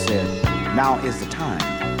Parker said, "Now is the time.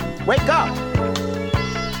 Wake up!"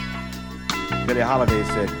 Billie Holiday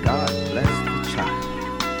said, "God bless the child."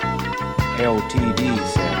 LTD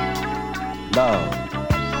said, "Love,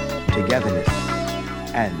 togetherness,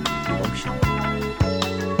 and devotion."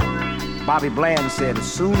 Bobby Bland said, "As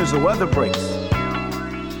soon as the weather breaks."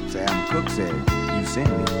 Sam Cooke said, "You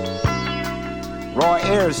send me." Roy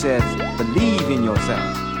Ayers says, "Believe in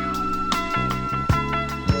yourself."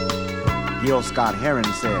 Gil Scott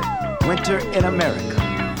Heron said, "Winter in America."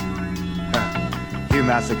 Hugh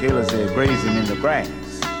Masekela said, "Grazing in the grass."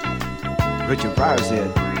 Richard Pryor said,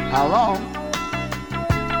 "How long?"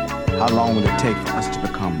 How long will it take for us to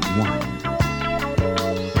become one?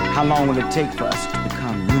 How long will it take for us to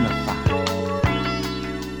become unified?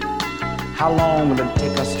 How long will it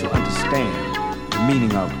take us to understand the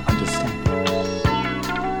meaning of understanding?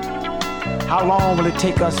 How long will it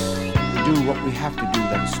take us to do what we have to do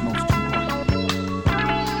that is most important?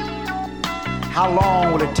 How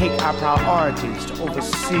long will it take our priorities to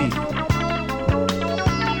oversee?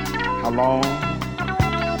 How long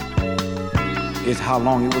is how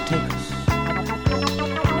long it will take us?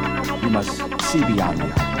 We must see beyond the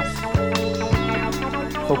obvious.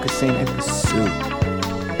 Focusing and pursue.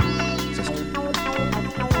 Sister,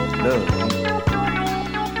 love me.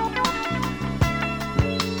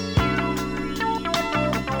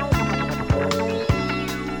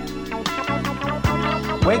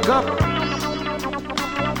 Wake up.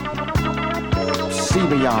 See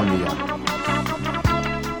beyond the obvious.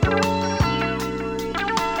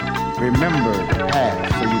 Remember the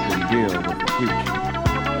past so you can deal with the future.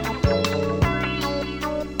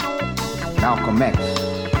 Malcolm X,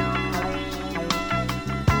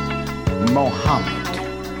 Muhammad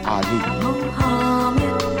Ali,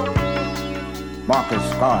 Marcus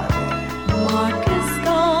Garvey,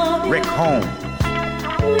 Rick Holmes,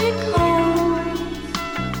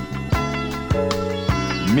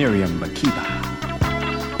 Miriam Makeba,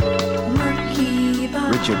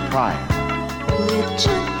 Richard Pryor,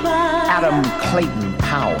 Adam Clayton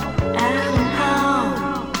Powell,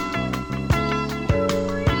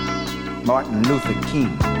 Martin Luther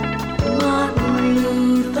King,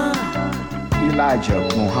 Elijah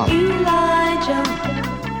Muhammad,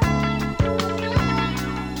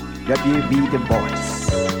 W.B. Du Bois,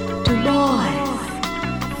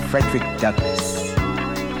 Frederick Douglass,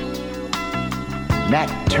 Nat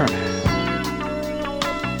Turner,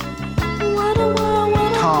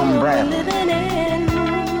 Tom Bradley,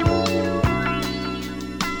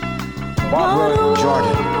 Barbara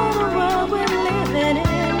Jordan,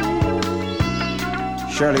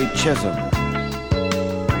 Shirley Chisholm,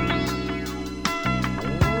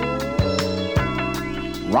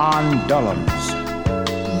 Ron Dellums,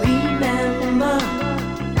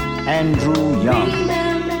 Andrew Young,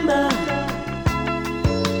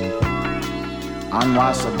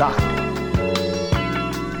 Anwar Sadat,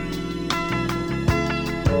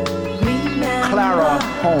 Clara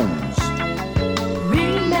Holmes,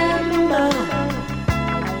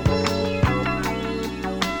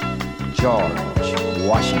 George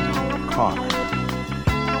Washington Carver,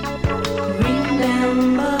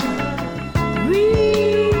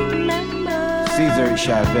 Cesar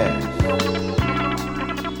Chavez,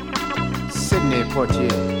 Sidney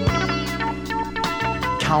Poitier,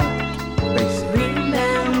 Count Basie,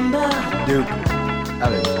 Duke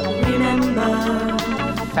Ellington,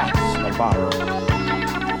 Fats Navarro,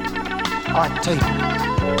 Art Tatum,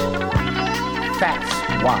 Fats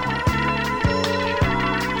Waller,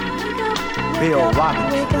 Bill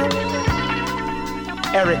Robinson,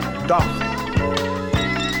 Eric Dolphin,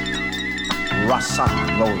 Rassan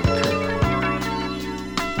Roland Kirk,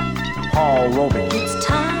 Paul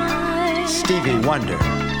Robeson, Stevie Wonder,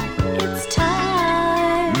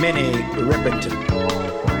 Minnie Riperton,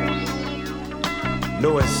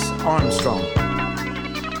 Louis Armstrong,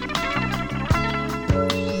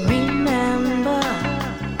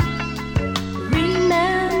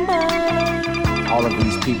 all of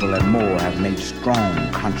these people and more have made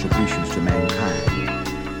strong contributions to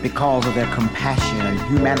mankind because of their compassion and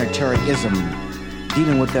humanitarianism,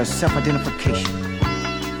 dealing with their self-identification.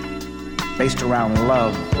 Based around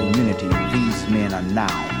love and unity, these men are now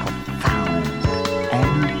profound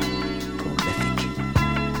and prolific.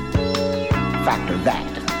 Factor that.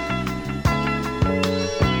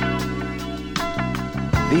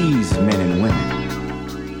 These men and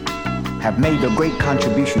women have made their great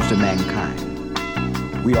contributions to mankind.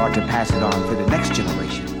 We are to pass it on to the next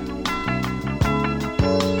generation.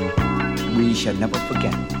 We shall never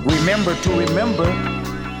forget. Remember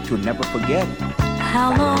to never forget.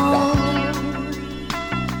 How long?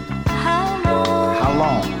 How long? How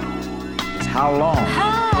long? It's how long?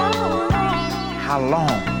 How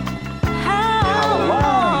long? How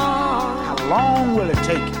long? How long will it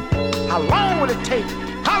take? How long will it take?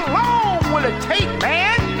 How long will it take,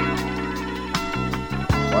 man?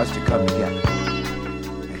 For us to come together.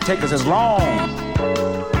 It take us as long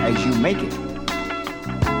as you make it.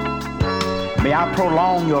 May I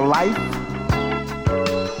prolong your life.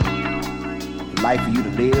 The life for you to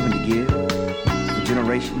live and to give. The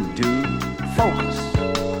generation to do. Focus.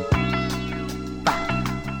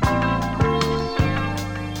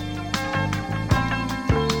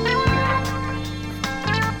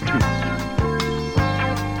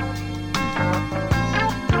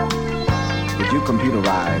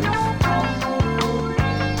 Computerized.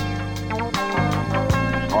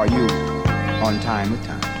 Are you on time with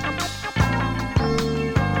time?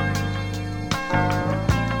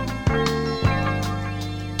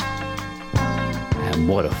 And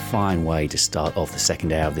what a fine way to start off the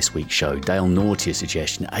second hour of this week's show. Dale Nautia's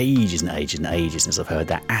suggestion, ages and ages and ages since I've heard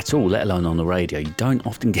that at all, let alone on the radio. You don't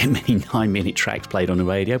often get many 9-minute tracks played on the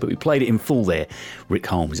radio, but we played it in full there. Rick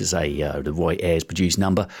Holmes is the Roy Ayers produced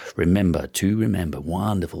number. Remember to remember.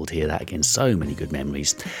 Wonderful to hear that again. So many good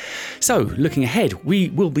memories. So, looking ahead, we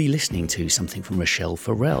will be listening to something from Rochelle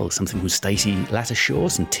Farrell, something from Stacey Lattershaw,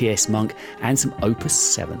 some T.S. Monk, and some Opus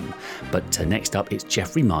 7. But next up, it's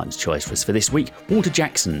Jeffrey Martin's choice for us for this week, Walter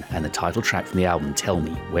Jackson, and the title track from the album, Tell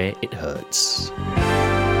Me Where It Hurts.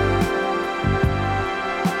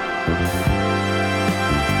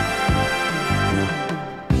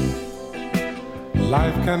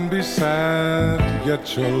 Life can be sad,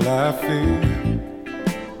 yet you're laughing.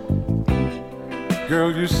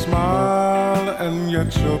 Girl, you smile and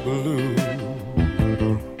yet you're blue.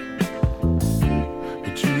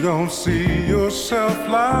 But you don't see yourself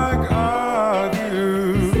like I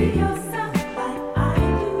do.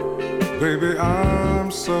 Baby, I'm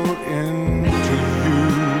so into you.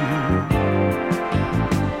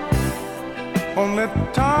 Only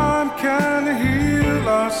time can heal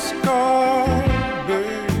a scar,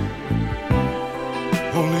 babe.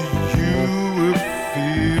 Only you will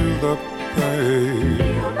feel the pain.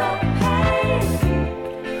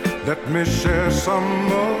 Let me share some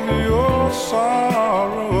of your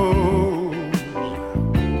sorrows.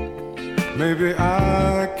 Maybe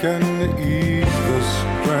I can ease the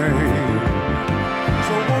strain.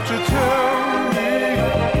 So won't you tell me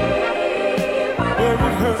where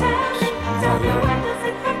it hurts, my love?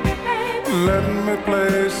 Let me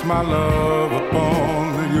place my love upon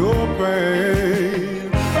your pain.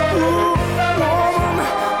 Ooh, woman,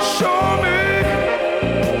 show me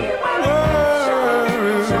where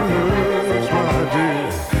it hurts, my dear,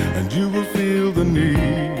 and you will feel the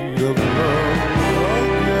need of love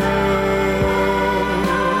again.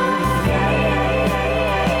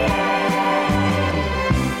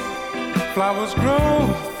 Flowers grow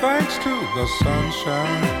thanks to the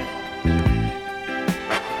sunshine.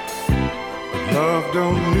 Love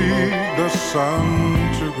don't need the sun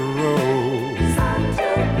to grow.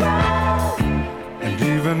 And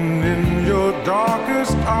even in your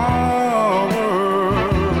darkest hour,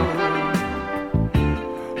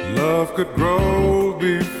 love could grow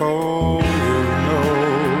before you know.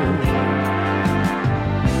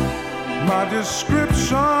 My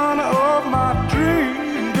description of my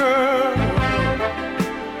dream girl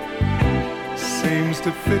seems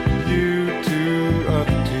to fit you to a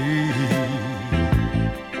T.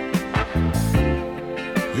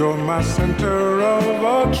 You're my center of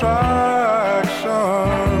attraction.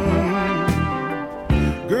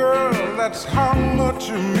 Girl, that's how much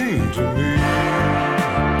you mean to me.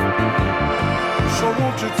 So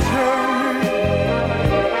won't you tell me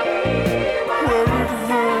where it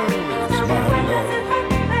hurts, my love,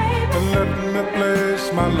 and let me place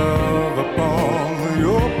my love upon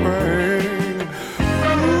your pain.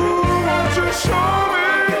 Ooh, won't you show me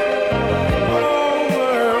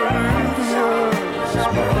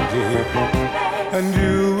and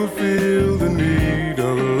you will feel the need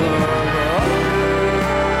of love.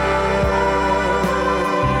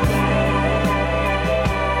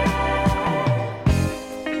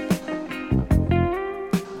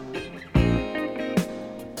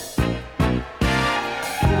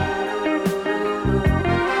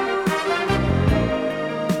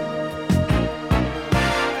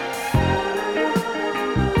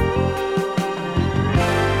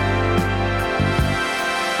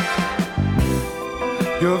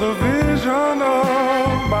 You're the vision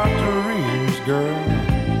of my dreams, girl.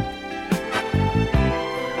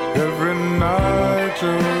 Every night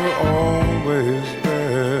you're always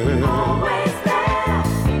there. Always there.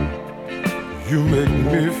 You make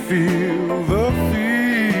me feel the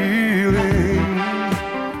feeling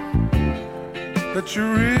that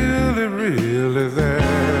you're really, really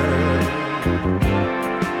there.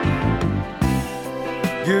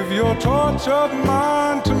 Give your tortured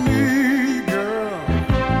mind to me.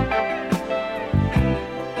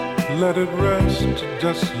 Let it rest,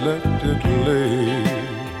 just let it lay.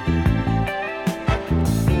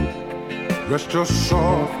 Rest your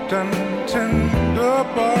soft and tender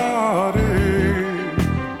body,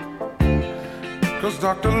 'cause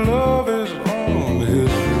Dr. Love is on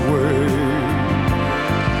his way.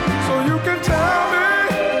 So you can tell me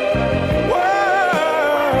where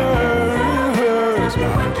it hurts,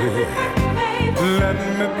 my dear. Let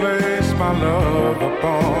me place my love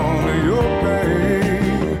upon your pain.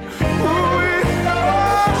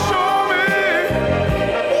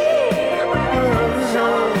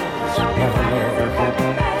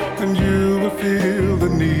 And you will feel the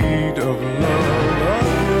need of love.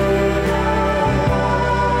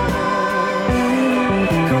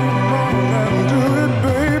 Come on and do it,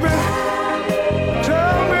 baby.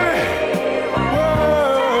 Tell me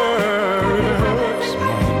where it hurts,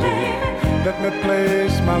 my dear. Let me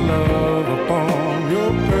place my love upon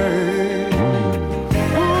your pain.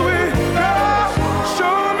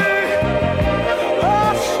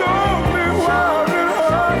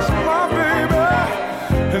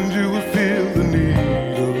 And you will feel the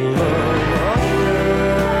need of love.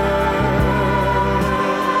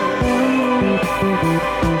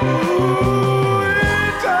 Ooh,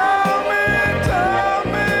 tell me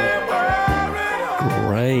where it hurts.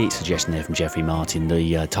 Great suggestion there from Jeffrey Martin,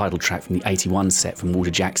 the title track from the 81 set from Walter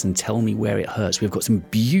Jackson, Tell Me Where It Hurts. We've got some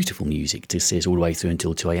beautiful music to see us all the way through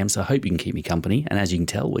until 2 a.m, so I hope you can keep me company. And as you can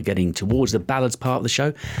tell, we're getting towards the ballads part of the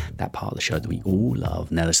show, that part of the show that we all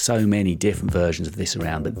love. Now, there's so many different versions of this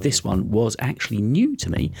around, but this one was actually new to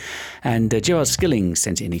me. And Gerard Skilling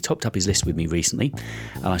sent it in. He topped up his list with me recently,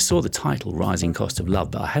 and I saw the title, Rising Cost of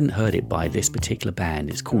Love, but I hadn't heard it by this particular band.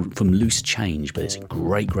 It's called From Loose Change, but it's a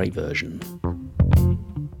great, great version.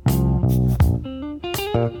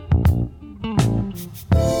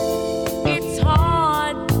 It's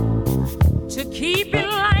hard to keep it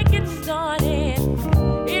like it started.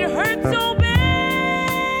 It hurts so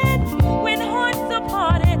bad when hearts are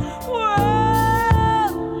parted.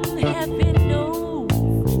 Whoa, heaven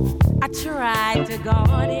knows I tried to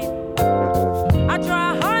guard it. I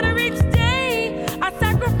try harder each day. I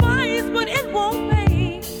sacrifice, but it won't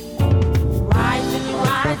pay. Rising,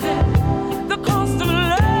 rising, the cost of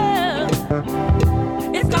love.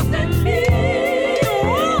 It's costing me.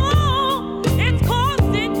 Oh, it's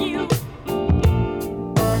costing you.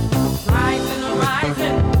 Rising,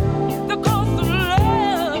 rising, the cost of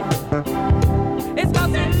love. It's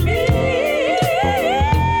costing me.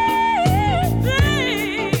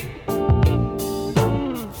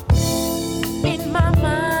 In my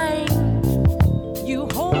mind, you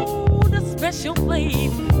hold a special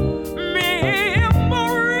place.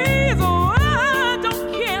 Memories, oh, I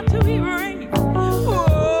don't care to erase.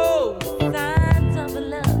 Oh, signs of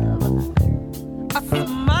love, a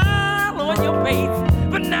smile on your face.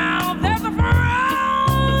 But now there's a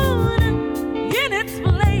frown in its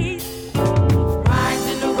place.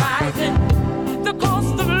 Rising, rising, the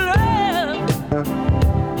cost of love.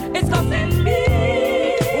 It's costing me.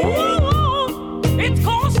 Whoa, it's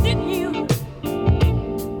costing you.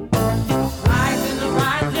 Rising,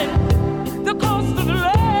 rising, the cost of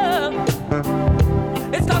love.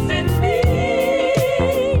 It's costing me.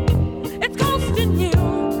 It's costing you.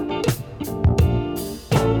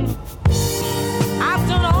 I've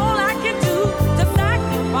done all I can do to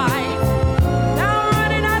sacrifice. Now I'm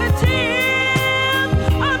running out of tears.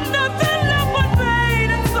 I'm nothing left but pain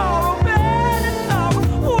and sorrow, pain and sorrow.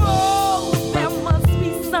 Whoa, there must be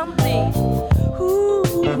something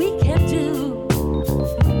we can do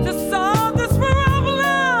to solve this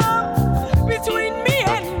problem between me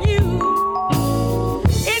and you.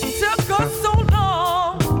 It took us so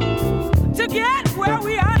long to get where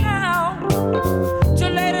we are now, to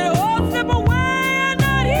let it all slip away and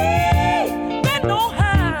not even know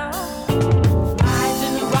how.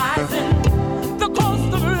 Rising, rising, the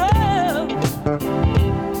cost of love.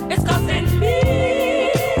 It's costing me.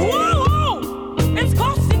 Whoa, it's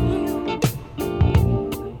costing you.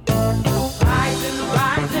 Rising,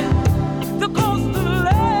 rising, the cost of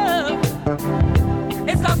love.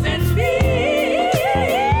 It's costing me.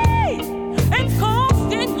 It's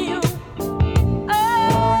costing you.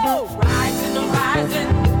 Oh, rising, rising,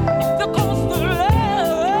 the cost of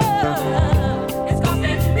love. It's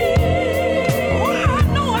costing me.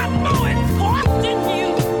 Oh, I know it's costing you.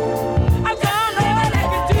 I've done all I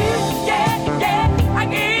can do, yeah, yeah. I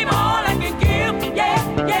gave all I can give, yeah,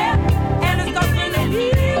 yeah. And it's costing you,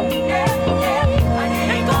 yeah,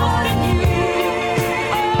 yeah. It's costing you.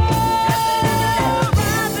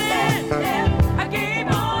 I gave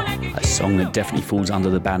all I can A song that definitely falls under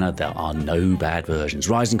the banner, there are no bad versions.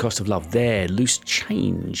 Rising Cost of Love there, Loose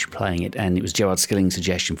Change playing it, and it was Gerard Skilling's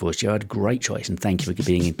suggestion for us. Gerard, great choice, and thank you for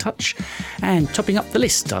being in touch. And topping up the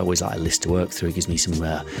list, I always like a list to work through. It gives me some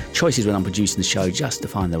choices when I'm producing the show, just to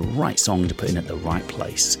find the right song to put in at the right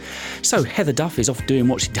place. So Heather Duff is off doing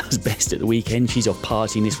what she does best at the weekend. She's off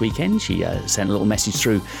partying this weekend. She sent a little message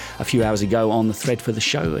through a few hours ago on the thread for the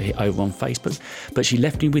show over on Facebook, but she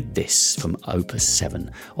left me with this from Opus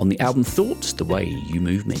 7 on the album Thoughts, The Way You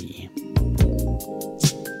Move Me.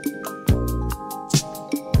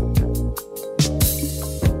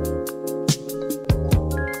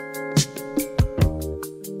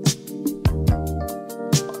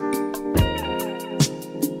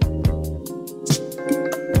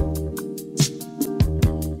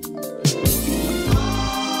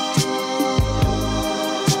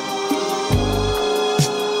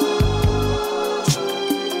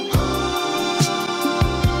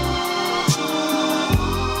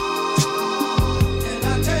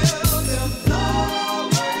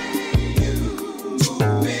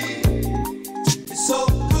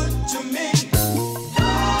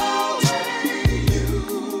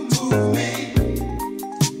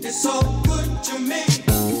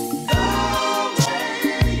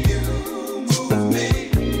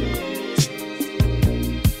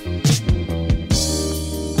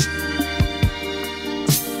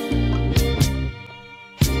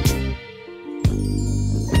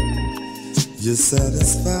 You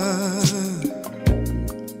satisfy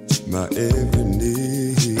my every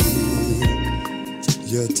need.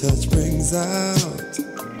 Your touch brings out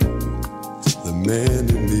the man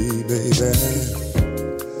in me, baby.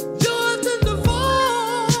 Your tender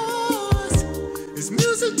voice is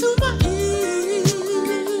music to my ears.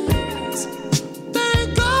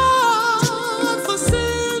 Thank God for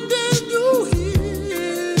sending you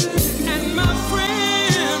here. And my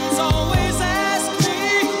friends always ask me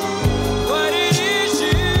what it is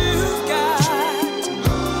you've got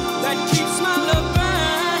that keeps my love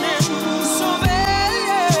burning so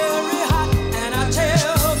very hot. And I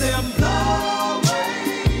tell them the way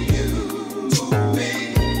you move me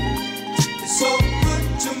is so good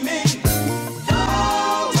to me. The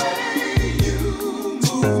way you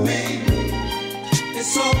move me is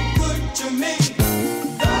so good to me.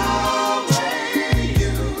 The way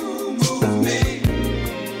you move me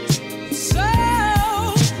so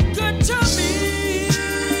good to me.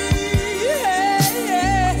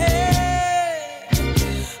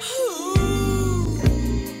 Ooh.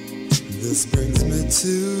 This brings me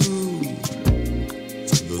to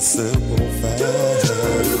the simple fact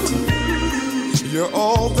you're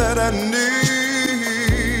all that I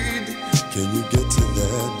need. Can you get to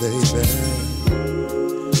that, baby?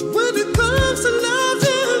 When it comes to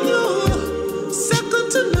loving you, second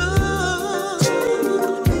to none.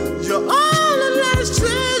 You're all the last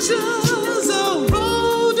treasures are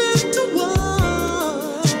rolled into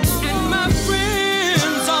one. And my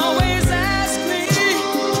friends always ask me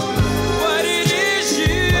what it is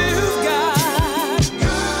you've got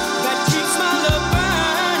that keeps my love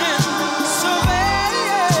burning so very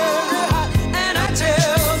hot. And I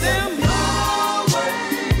tell them the way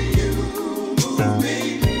you move me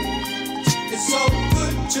is so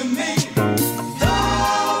good to me. The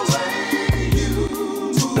way you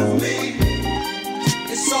move me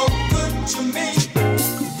is so good to me.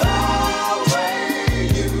 The way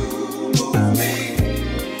you move me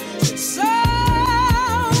so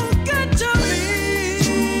good to me.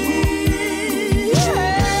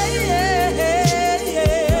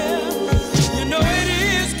 You know it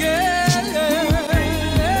is, girl.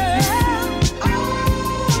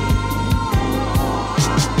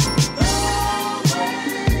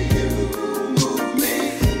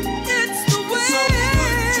 It's the way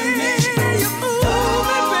you move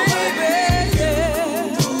me, baby.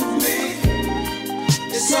 Move me.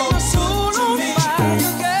 It's so soul on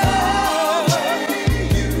fire, girl.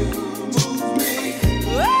 You move me.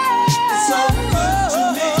 It's so good to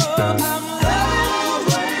me. I'm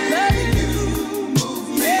loving you. Move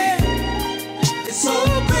me. It's so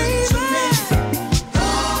good to me. The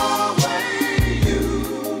way you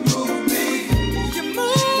move me. You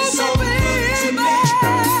move so good to me.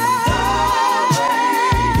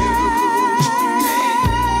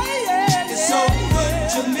 It's so good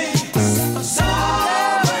to me.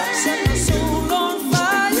 Set my soul on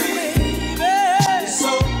fire, baby. It's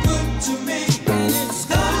so good to me. It's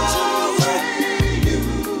the way you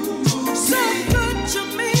move me. So good to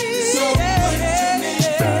me. So good to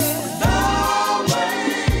me. The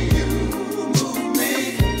way you move me.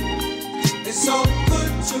 It's so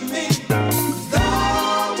good to me. The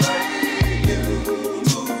way you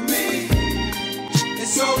move me.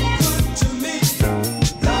 It's so good to me.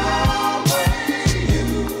 The way you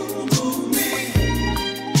move me.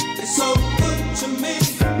 It's so good to me.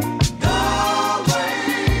 The way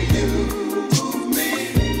you move me.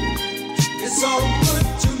 It's so good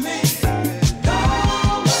to me. The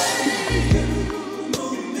way you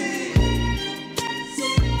move me.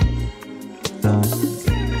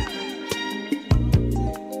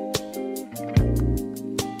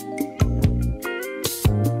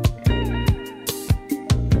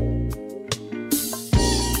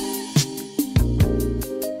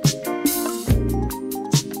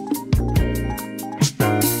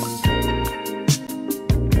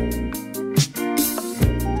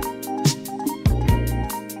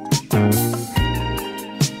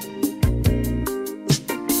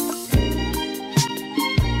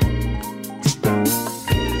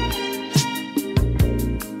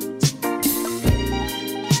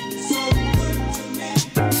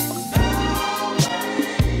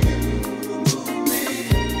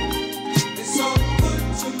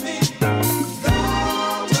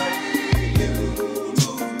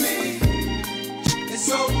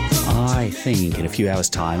 I think in a few hours'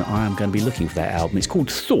 time I'm going to be looking for that album. It's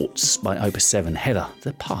called Thoughts by Opus 7. Heather,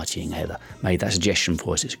 the partying Heather, made that suggestion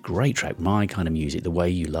for us. It's a great track, my kind of music, The Way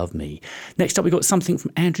You Love Me. Next up, we've got something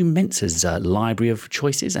from Andrew Mentzer's library of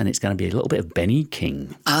choices, and it's going to be a little bit of Benny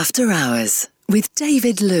King. After Hours with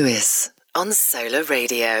David Lewis on Solar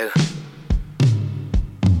Radio.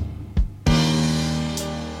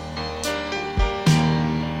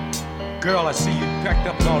 Girl, I see you packed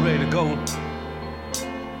up and all ready to go.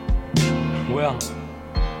 Well,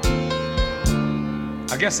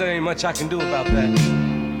 I guess there ain't much I can do about that.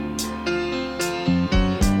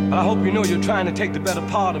 But I hope you know you're trying to take the better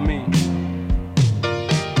part of me.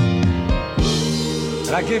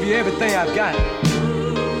 And I give you everything I've got.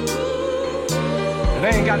 And I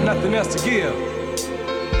ain't got nothing else to give.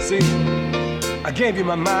 See, I gave you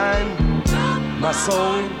my mind, my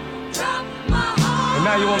soul, and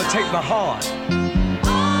now you want to take my heart.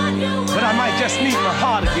 But I might just need my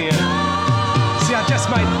heart again. See, I just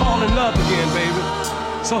might fall in love again, baby.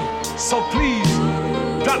 So please,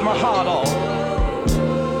 drop my heart off.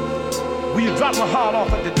 Will you drop my heart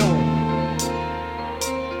off at the door?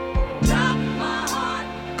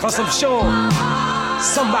 'Cause I'm sure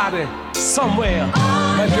somebody, somewhere,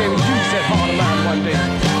 might be able to use that heart of mine one day.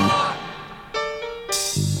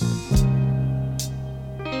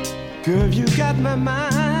 Girl, you got my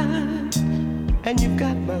mind, and you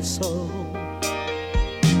got my soul.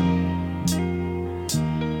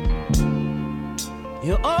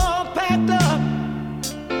 You're all packed up,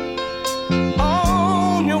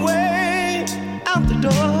 on your way out the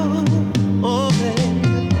door, oh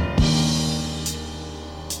baby.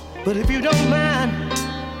 But if you don't mind,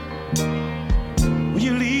 will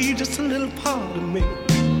you leave just a little part of me?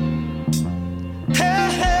 Hey,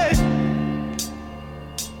 hey,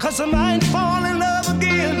 'cause I might fall in love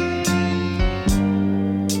again.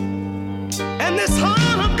 And this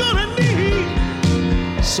heart I'm gonna need.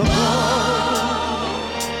 So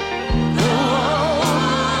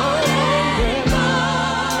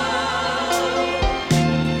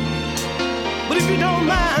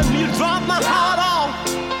drop my heart off.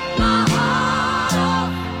 My heart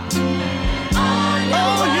off.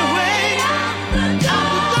 On your way out the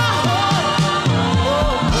door.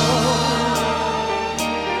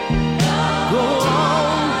 Go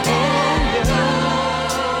on,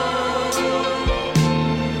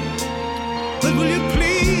 but will you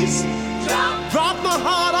please drop my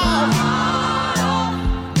heart off?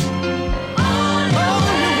 On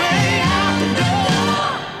your way out the door.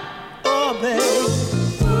 Oh, babe.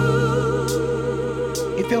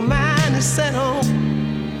 If your mind is set on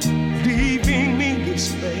leaving me this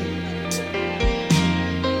way,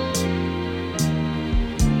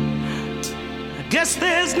 I guess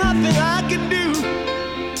there's nothing I can do.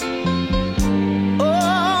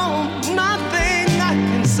 Oh, nothing I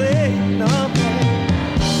can say, nothing.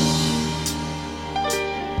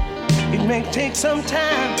 It may take some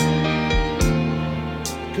time,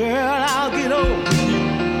 girl, I'll get over you.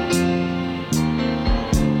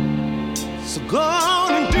 So go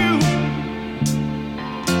on and do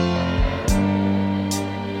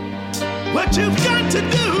what you've got to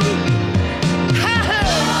do. Hey,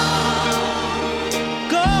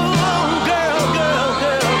 go on, girl, girl,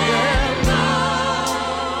 girl, girl.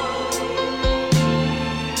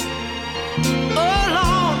 Oh,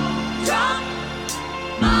 Lord, drop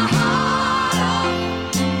my heart off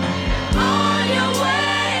on your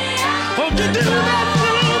way out. Won't you do that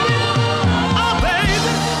for me? Oh,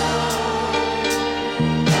 baby.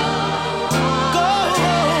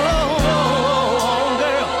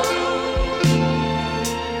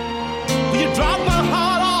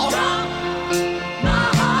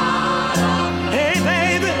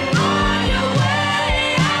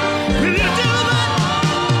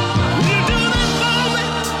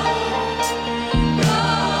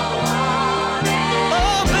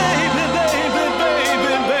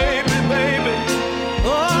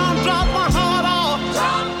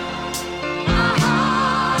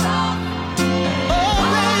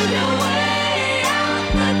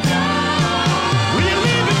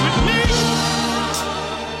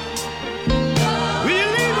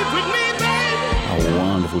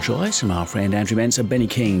 Choice from our friend Andrew Mensah, Benny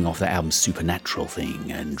King off that album Supernatural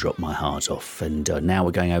Thing, and Drop My Heart Off. And now we're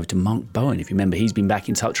going over to Mark Bowen. If you remember, he's been back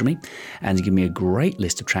in touch with me and he's given me a great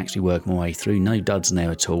list of tracks we work my way through, no duds in there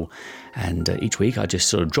at all. And each week I just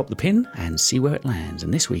sort of drop the pin and see where it lands.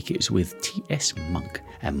 And this week it was with T.S. Monk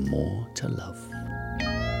and More to Love.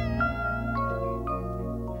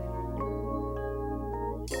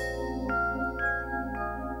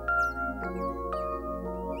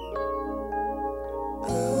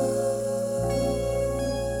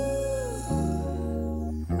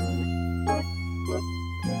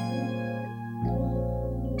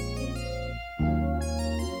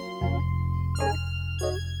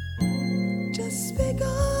 Just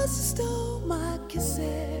because you stole my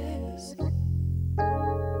kisses,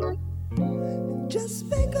 just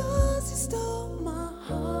because you stole my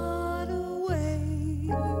heart away,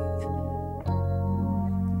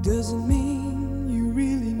 doesn't mean you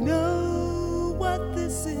really know what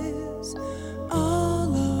this is.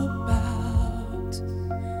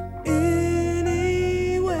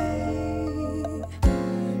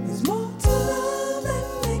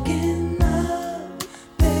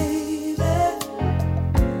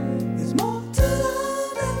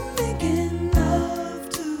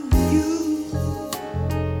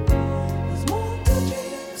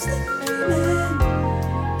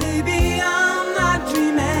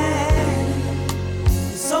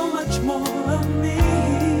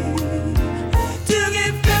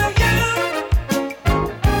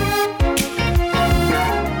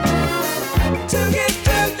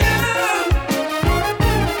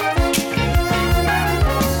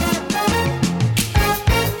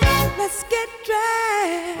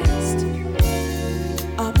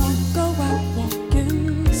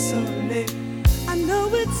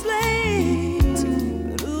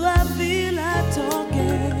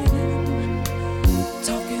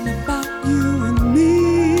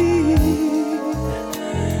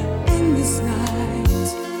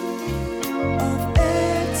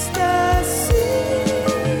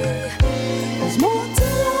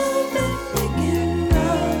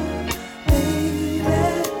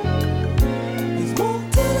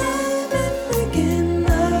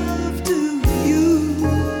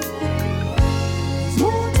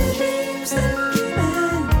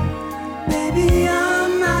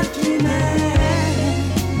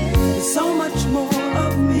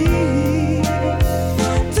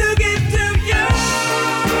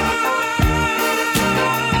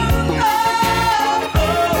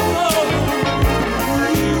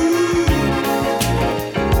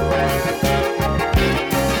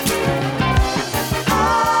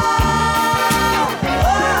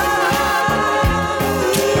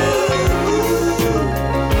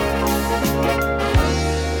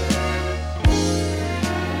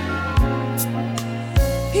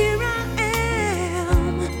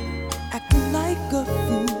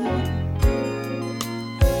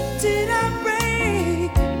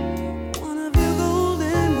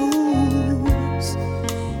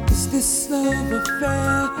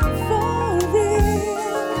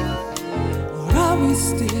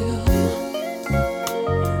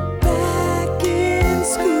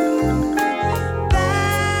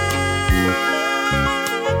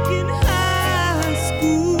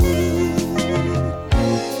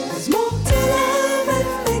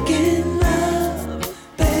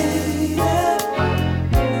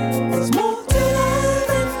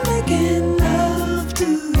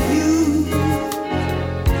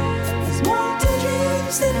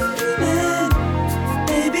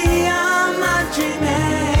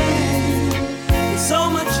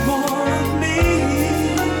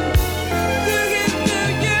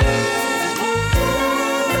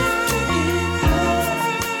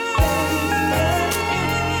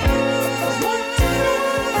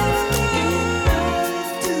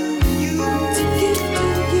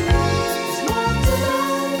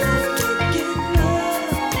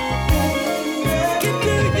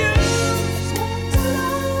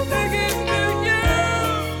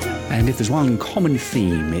 there's one common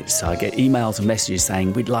theme, it's I get emails and messages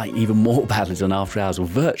saying we'd like even more ballads on After Hours. Well,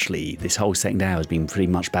 virtually this whole second hour has been pretty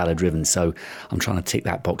much ballad driven, so I'm trying to tick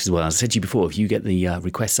that box as well. As I said to you before, if you get the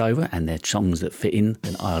requests over and they're songs that fit in,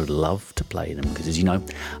 then I would love to play them, because as you know,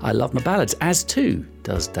 I love my ballads, as too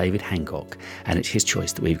does David Hancock. And it's his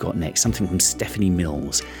choice that we've got next, something from Stephanie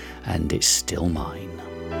Mills, and it's Still Mine.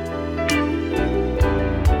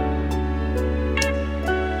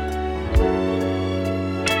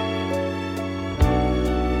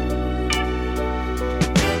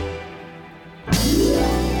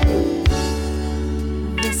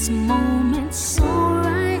 This moment's so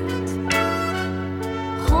right,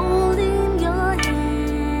 holding your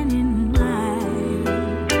hand in mine.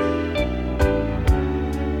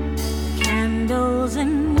 Candles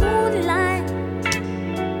and moonlight,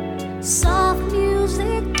 soft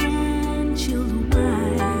music and chilled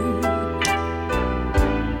wine.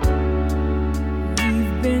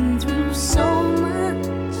 We've been through so much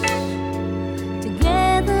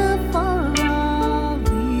together for all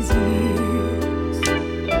these years.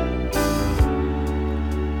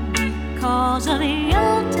 Because of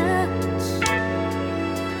your touch,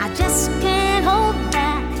 I just can't hold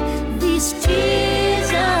back these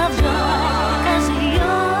tears of joy. 'Cause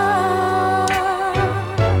you're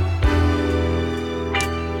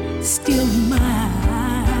still mine.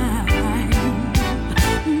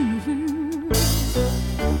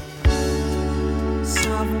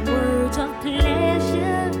 Some words of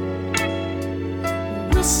pleasure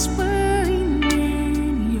whispering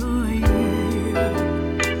in your ear.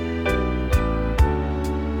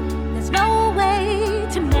 There's no way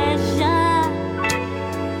to measure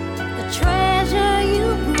the treasure you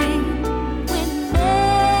bring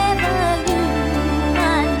whenever you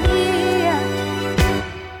are near.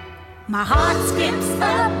 My heart skips a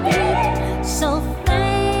beat, so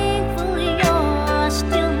thankful you're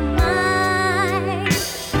still mine.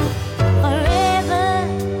 Forever,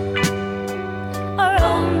 a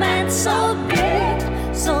romance so big,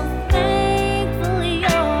 so thankful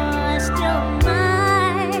you're still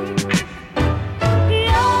mine.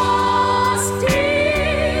 You're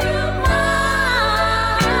still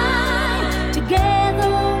mine.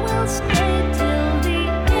 Together we'll stay till the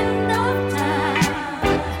end of time.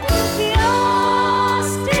 You're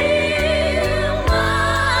still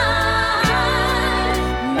mine.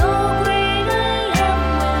 No greater love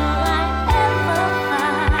will I ever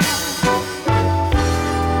find.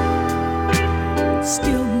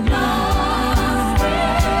 Still mine.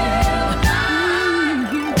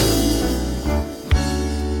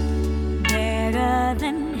 Better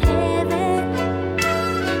than heaven,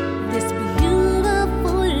 this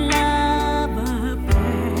beautiful love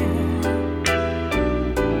affair.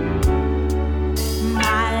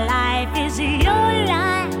 My life is your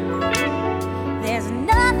life. There's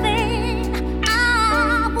nothing I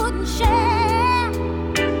wouldn't share.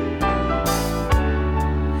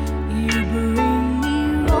 You bring me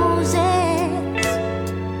roses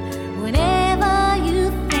whenever you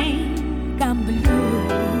think I'm blue.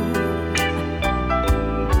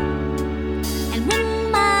 And when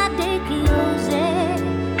my day closes,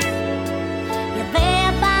 you're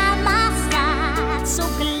there by my side. So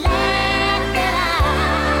glad that I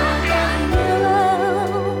got you.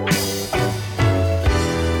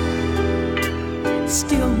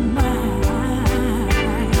 Still mine.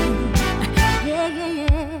 Yeah, yeah,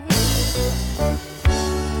 yeah.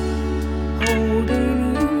 Holding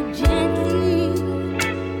you gently,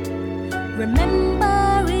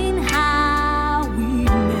 remembering how we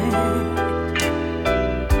met.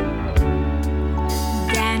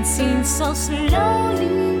 Dancing so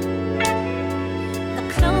slowly, the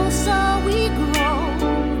closer we grow,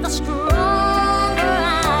 the stronger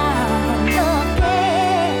our love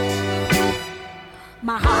gets.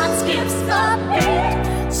 My heart skips a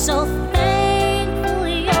beat, so thankful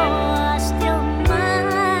you're still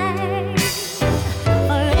mine.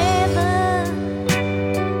 Forever,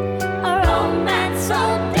 a romance so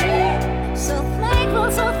deep, so thankful,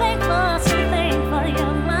 so thankful, so thankful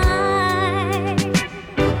you're mine.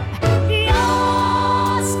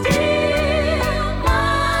 You're still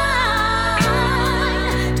mine.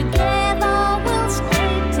 Together we'll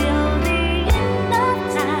stay till the end of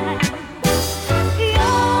time.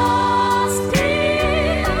 You're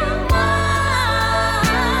still mine.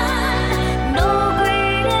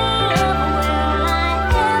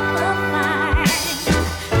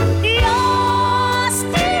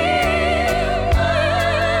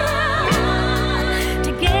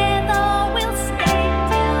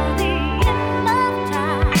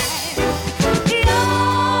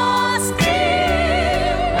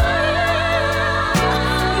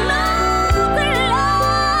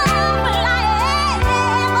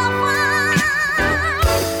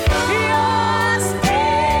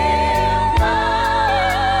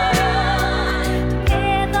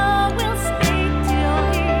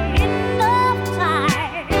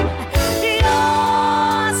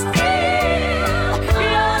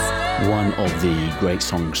 one of the great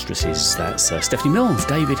songstresses. That's Stephanie Mills,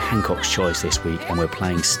 David Hancock's choice this week, and we're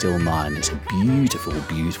playing Still Mine. It's a beautiful,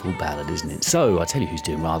 beautiful ballad, isn't it? So, I tell you who's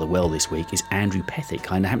doing rather well this week is Andrew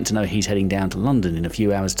Pethick. I happen to know he's heading down to London in a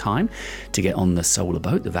few hours' time to get on the Solar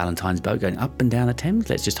boat, the Valentine's boat, going up and down the Thames.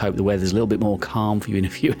 Let's just hope the weather's a little bit more calm for you in a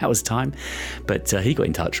few hours' time. But he got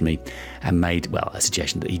in touch with me and made, well, a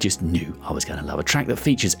suggestion that he just knew I was going to love. A track that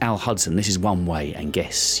features Al Hudson. This is One Way, and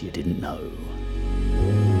guess you didn't know.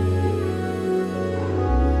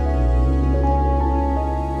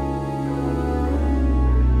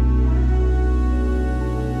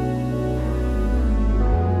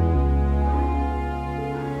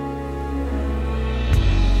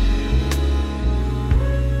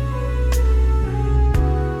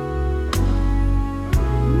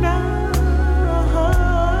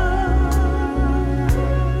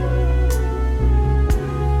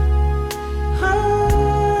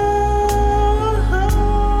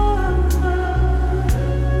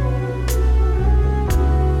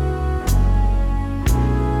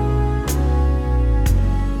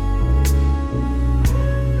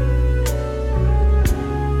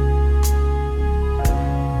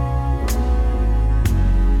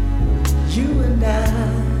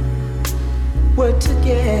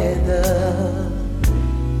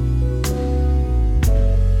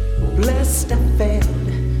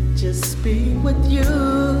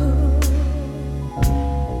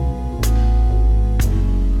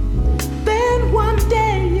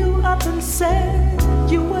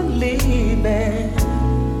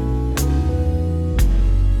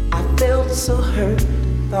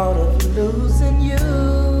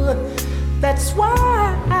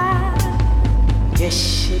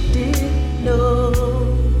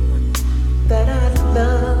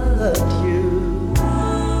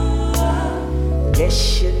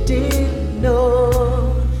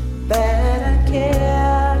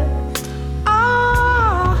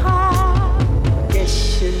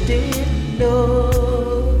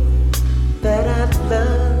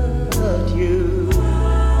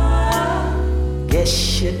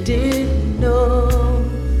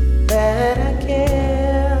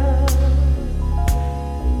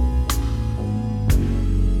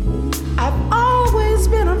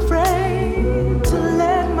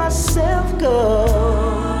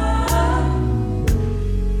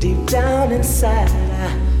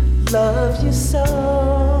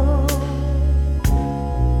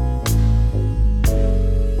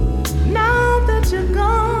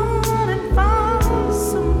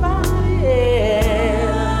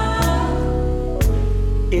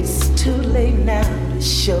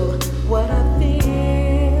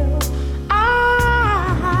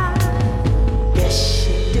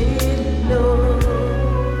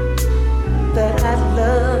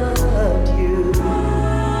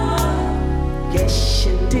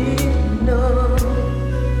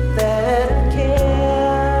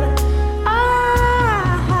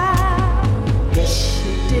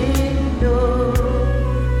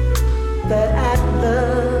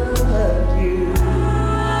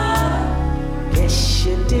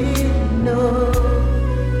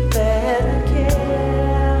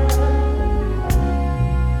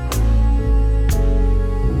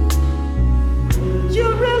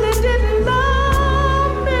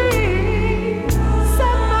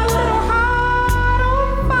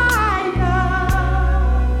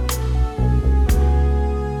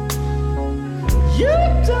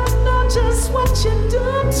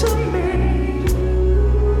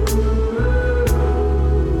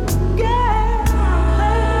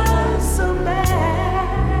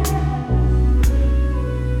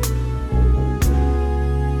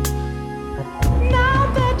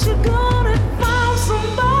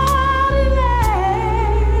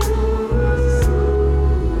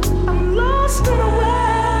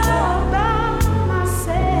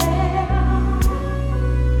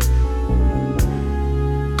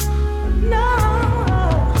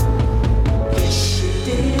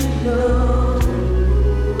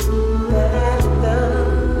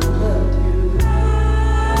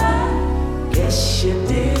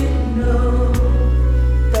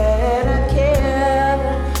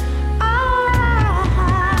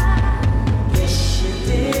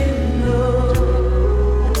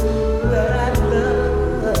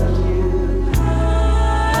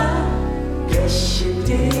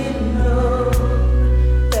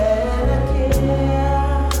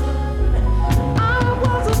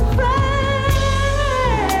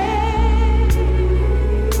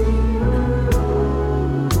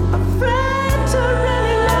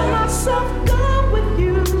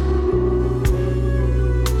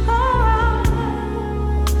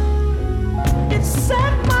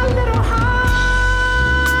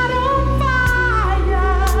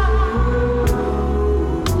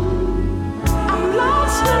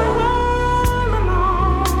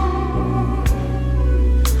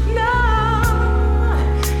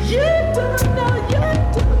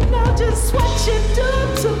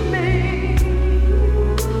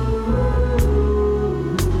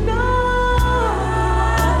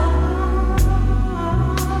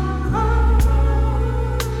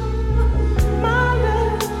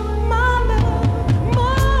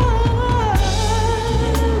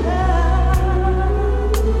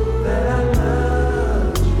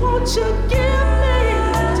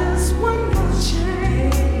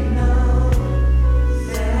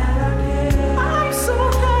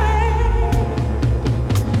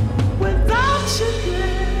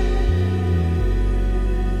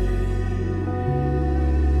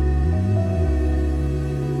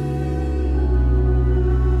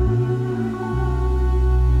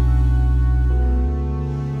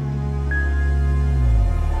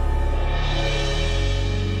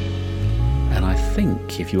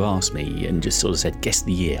 If you asked me and just sort of said guess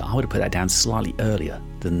the year, I would have put that down slightly earlier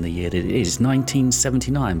than the year that it is,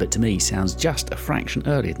 1979, but to me sounds just a fraction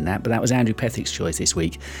earlier than that. But that was Andrew Pethick's choice this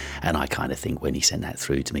week, and I kind of think when he sent that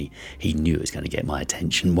through to me, he knew it was going to get my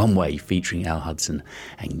attention. One Way featuring Al Hudson,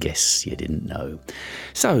 and guess you didn't know.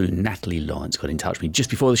 So Natalie Lawrence got in touch with me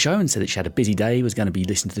just before the show and said that she had a busy day, was going to be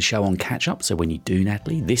listening to the show on catch up. So when you do,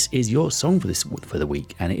 Natalie, this is your song for the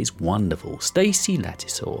week, and it is wonderful. Stacey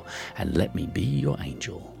Lattisaw and Let Me Be Your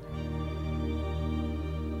Angel.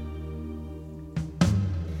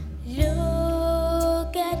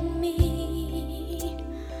 Look at me,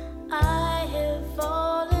 I have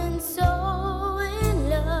fallen so in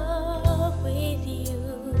love with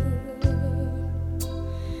you.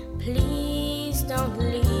 Please don't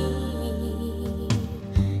leave,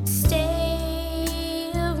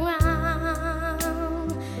 stay around.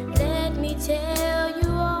 Let me tell you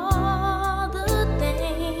all the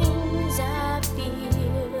things I feel.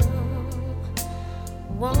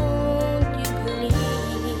 Won't you please?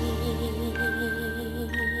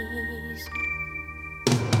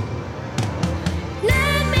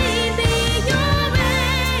 Let me be your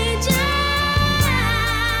angel.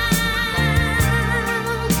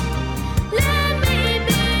 Let me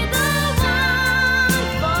be the one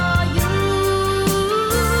for you.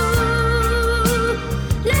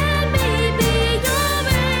 Let me be your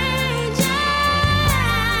angel.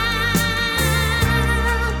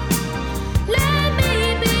 Let me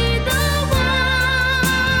be the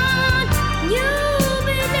one you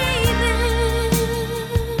believe in.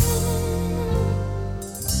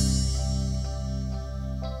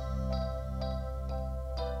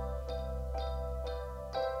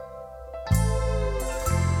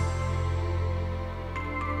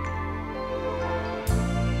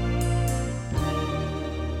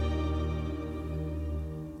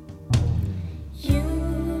 You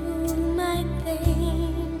might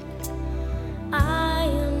think I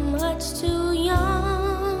am much too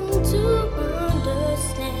young to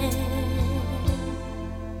understand.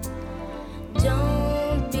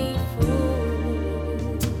 Don't be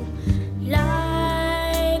fooled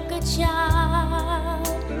like a child.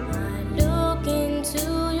 I look into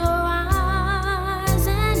your eyes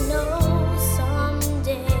and know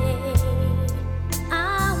someday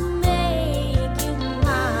I'll make you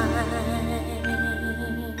mine.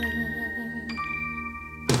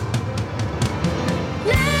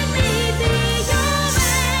 Let me be your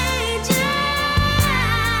angel.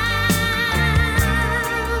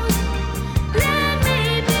 Let me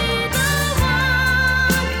be the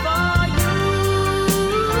one for you.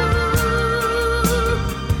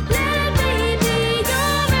 Let me be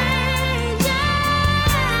your angel.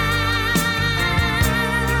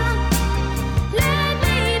 Let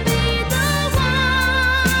me be the one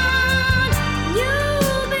you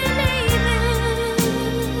believe in.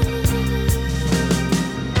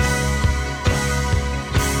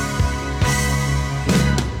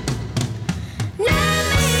 Let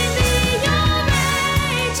me be your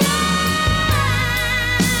angel.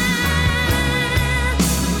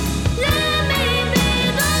 Let me be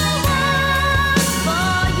the one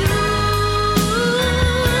for you.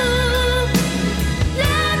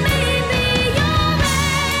 Let me be your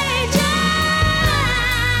angel.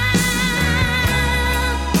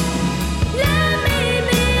 Let me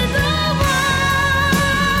be the one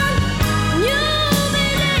you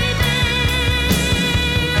believe in.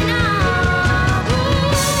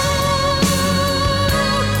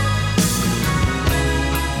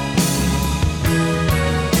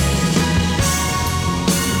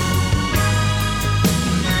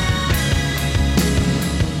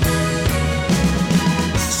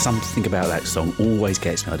 Something about that song always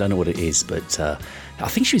gets me. I don't know what it is, but I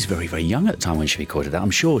think she was very, very young at the time when she recorded that. I'm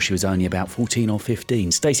sure she was only about 14 or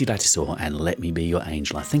 15. Stacey Lattisaw and Let Me Be Your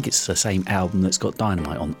Angel. I think it's the same album that's got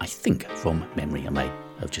Dynamite on, I think, from memory. I may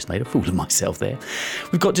I've just made a fool of myself there.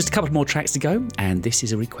 We've got just a couple more tracks to go, and this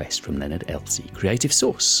is a request from Leonard Elsey, Creative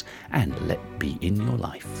Source, and Let Be In Your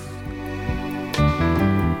Life.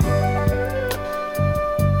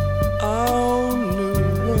 I only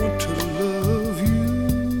want to love you.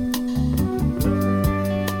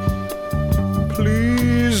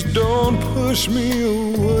 Please don't push me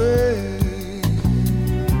away.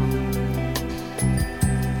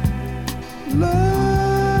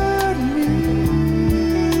 Let me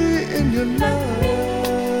in your life.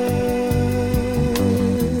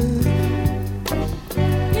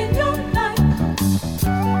 In your life.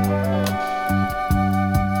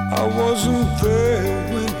 I wasn't there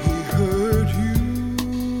when he hurt you,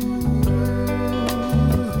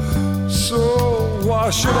 so why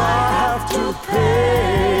should I have to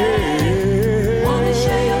pay? Wanna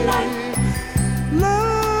share your life.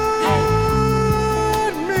 Let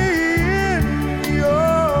me in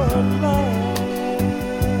your life.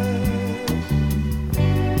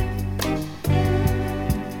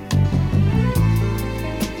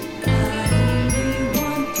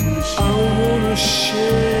 I wanna share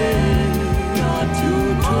your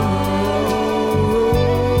tomorrow.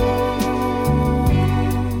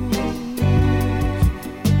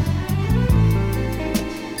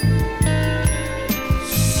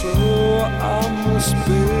 So I must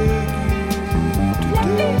beg you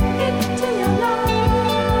today. Into your life.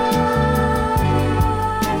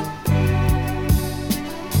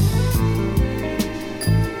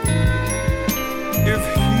 If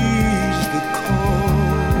he's the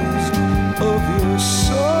cause of your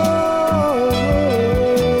sorrow,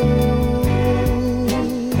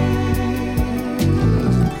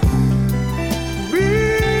 be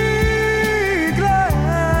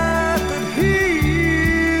glad that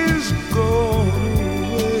he's gone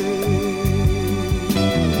away.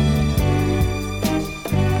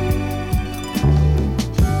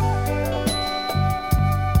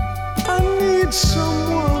 I need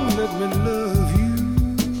someone, let me love you.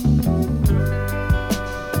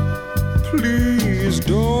 Please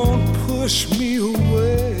don't push me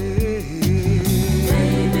away.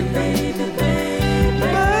 Baby, baby, baby.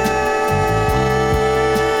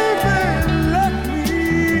 Baby, let me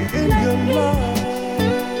in your life.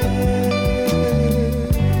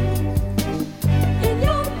 In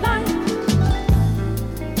your life.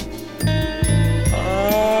 I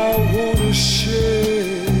wanna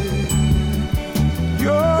share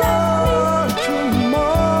your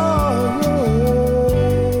tomorrow.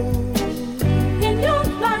 In your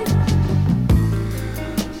life.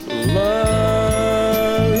 La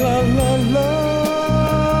la la la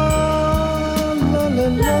la la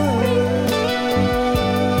la.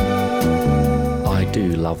 I do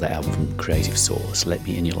love that album from Creative Source, Let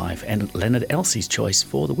Me In Your Life, and Leonard Elsey's choice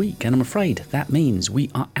for the week. And I'm afraid that means we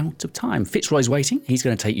are out of time. Fitzroy's waiting. He's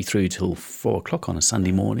going to take you through till 4 o'clock on a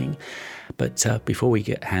Sunday morning. But before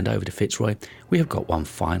we hand over to Fitzroy, we have got one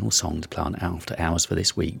final song to play on After Hours for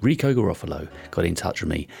this week. Rico Garofalo got in touch with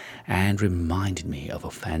me and reminded me of a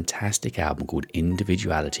fantastic album called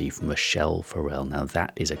Individuality from Michelle Farrell. Now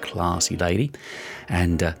that is a classy lady,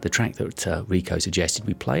 and the track that Rico suggested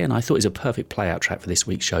we play, and I thought it was a perfect play-out track for this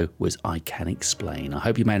week's show, was I Can Explain. I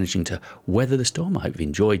hope you're managing to weather the storm. I hope you've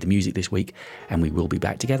enjoyed the music this week, and we will be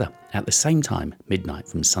back together at the same time, midnight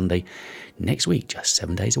from Sunday next week, just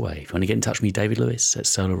 7 days away. If you want to get in touch with me, David Lewis at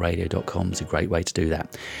solarradio.com is a great way to do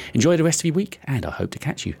that. Enjoy the rest of your week, and I hope to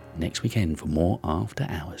catch you next weekend for more After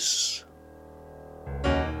Hours.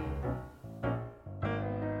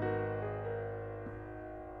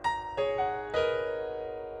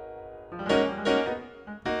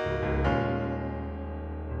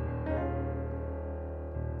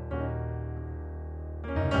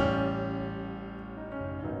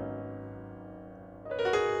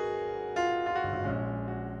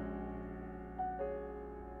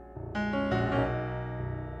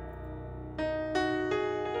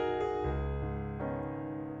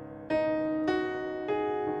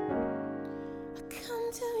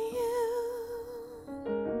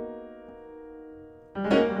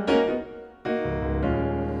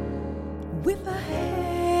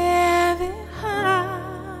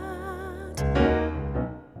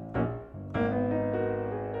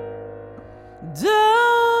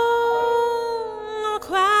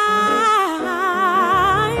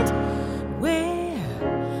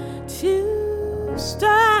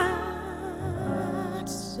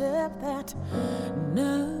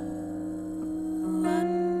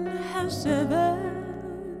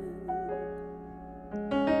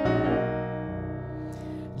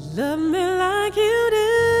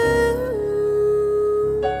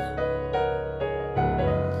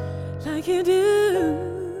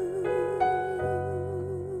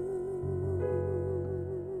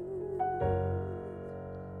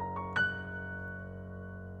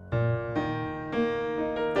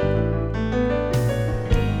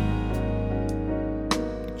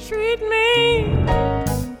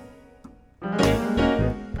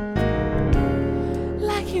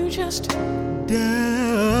 just don't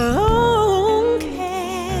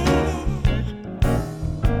care.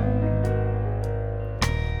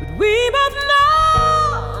 But we both know,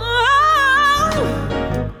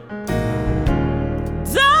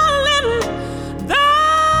 darling, that's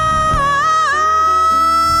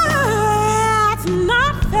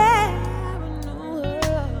not fair. No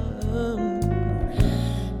one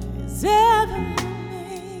is ever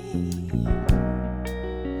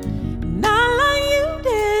not like you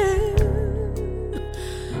do.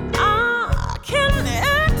 I can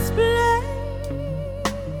explain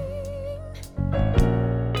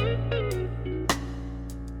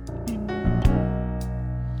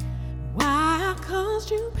why I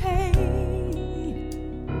caused you pain.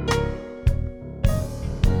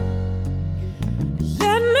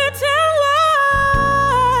 Let me tell why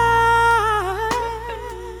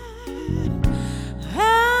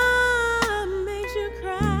I made you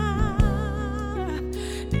cry.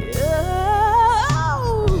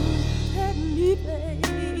 Oh, let me,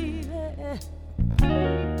 baby,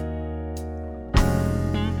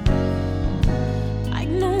 like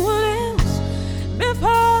no one else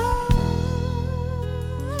before you.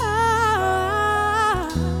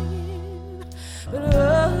 But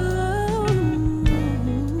oh,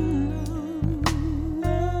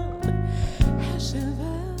 no one has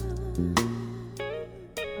ever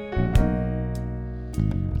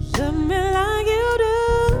love me like you do.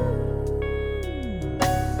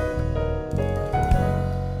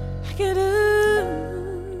 Like you do.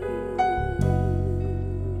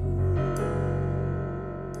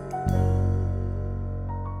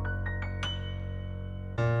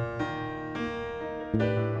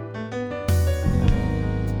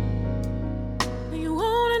 You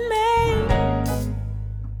wanted me.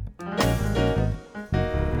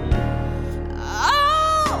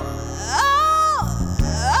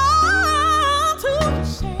 To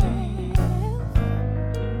yourself,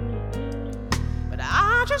 but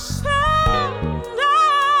I just found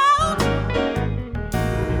out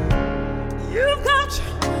you've got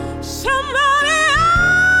somebody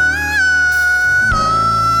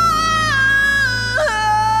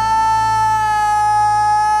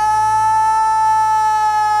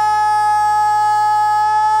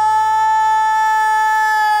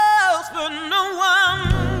else, but no one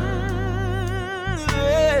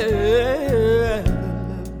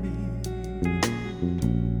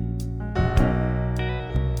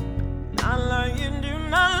not like you do,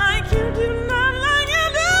 not like you do, not like you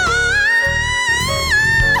do.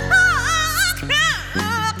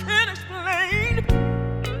 I can't explain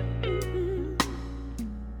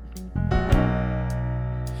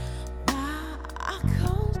why I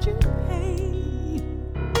caused you pain.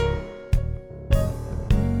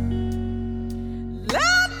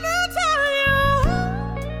 Let me tell you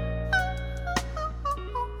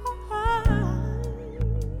why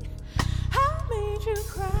I made you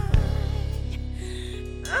cry.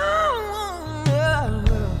 Oh,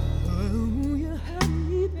 you hurt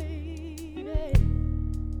me, baby.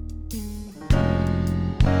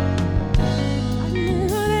 I knew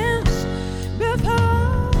what else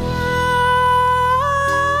before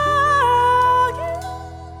you.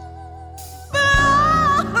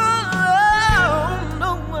 But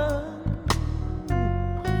no one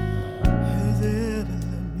has ever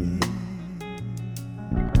loved me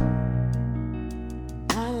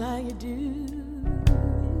not like you do.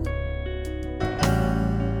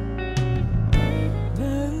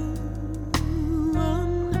 No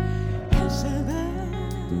one has ever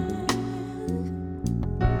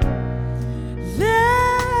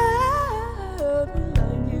loved me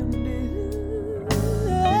like you do.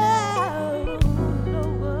 No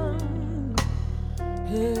one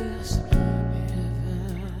has ever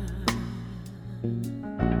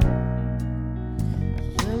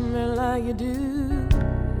loved me like you do.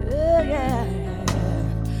 Yeah.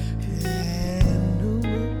 No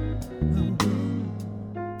one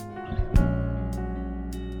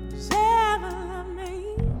has ever loved me,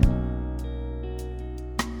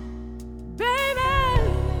 baby.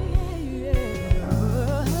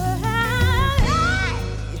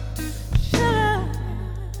 Sugar,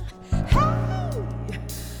 hey,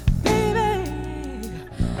 baby,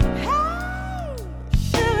 hey,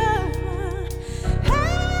 sugar,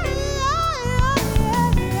 hey,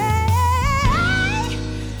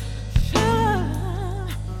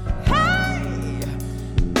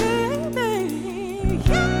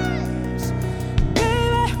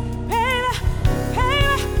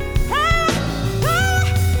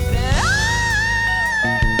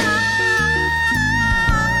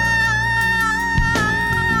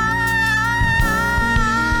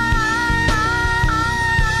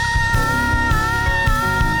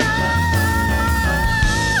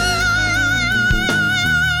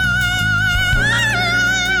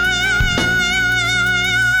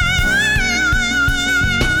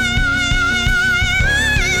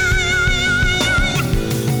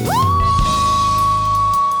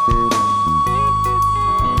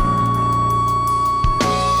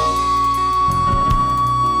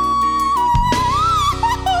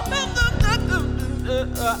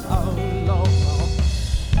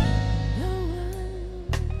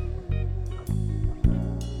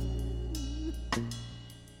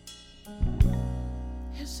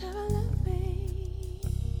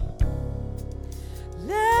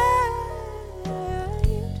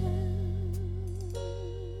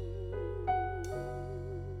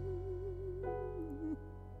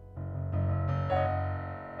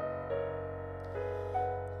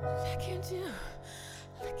 Look into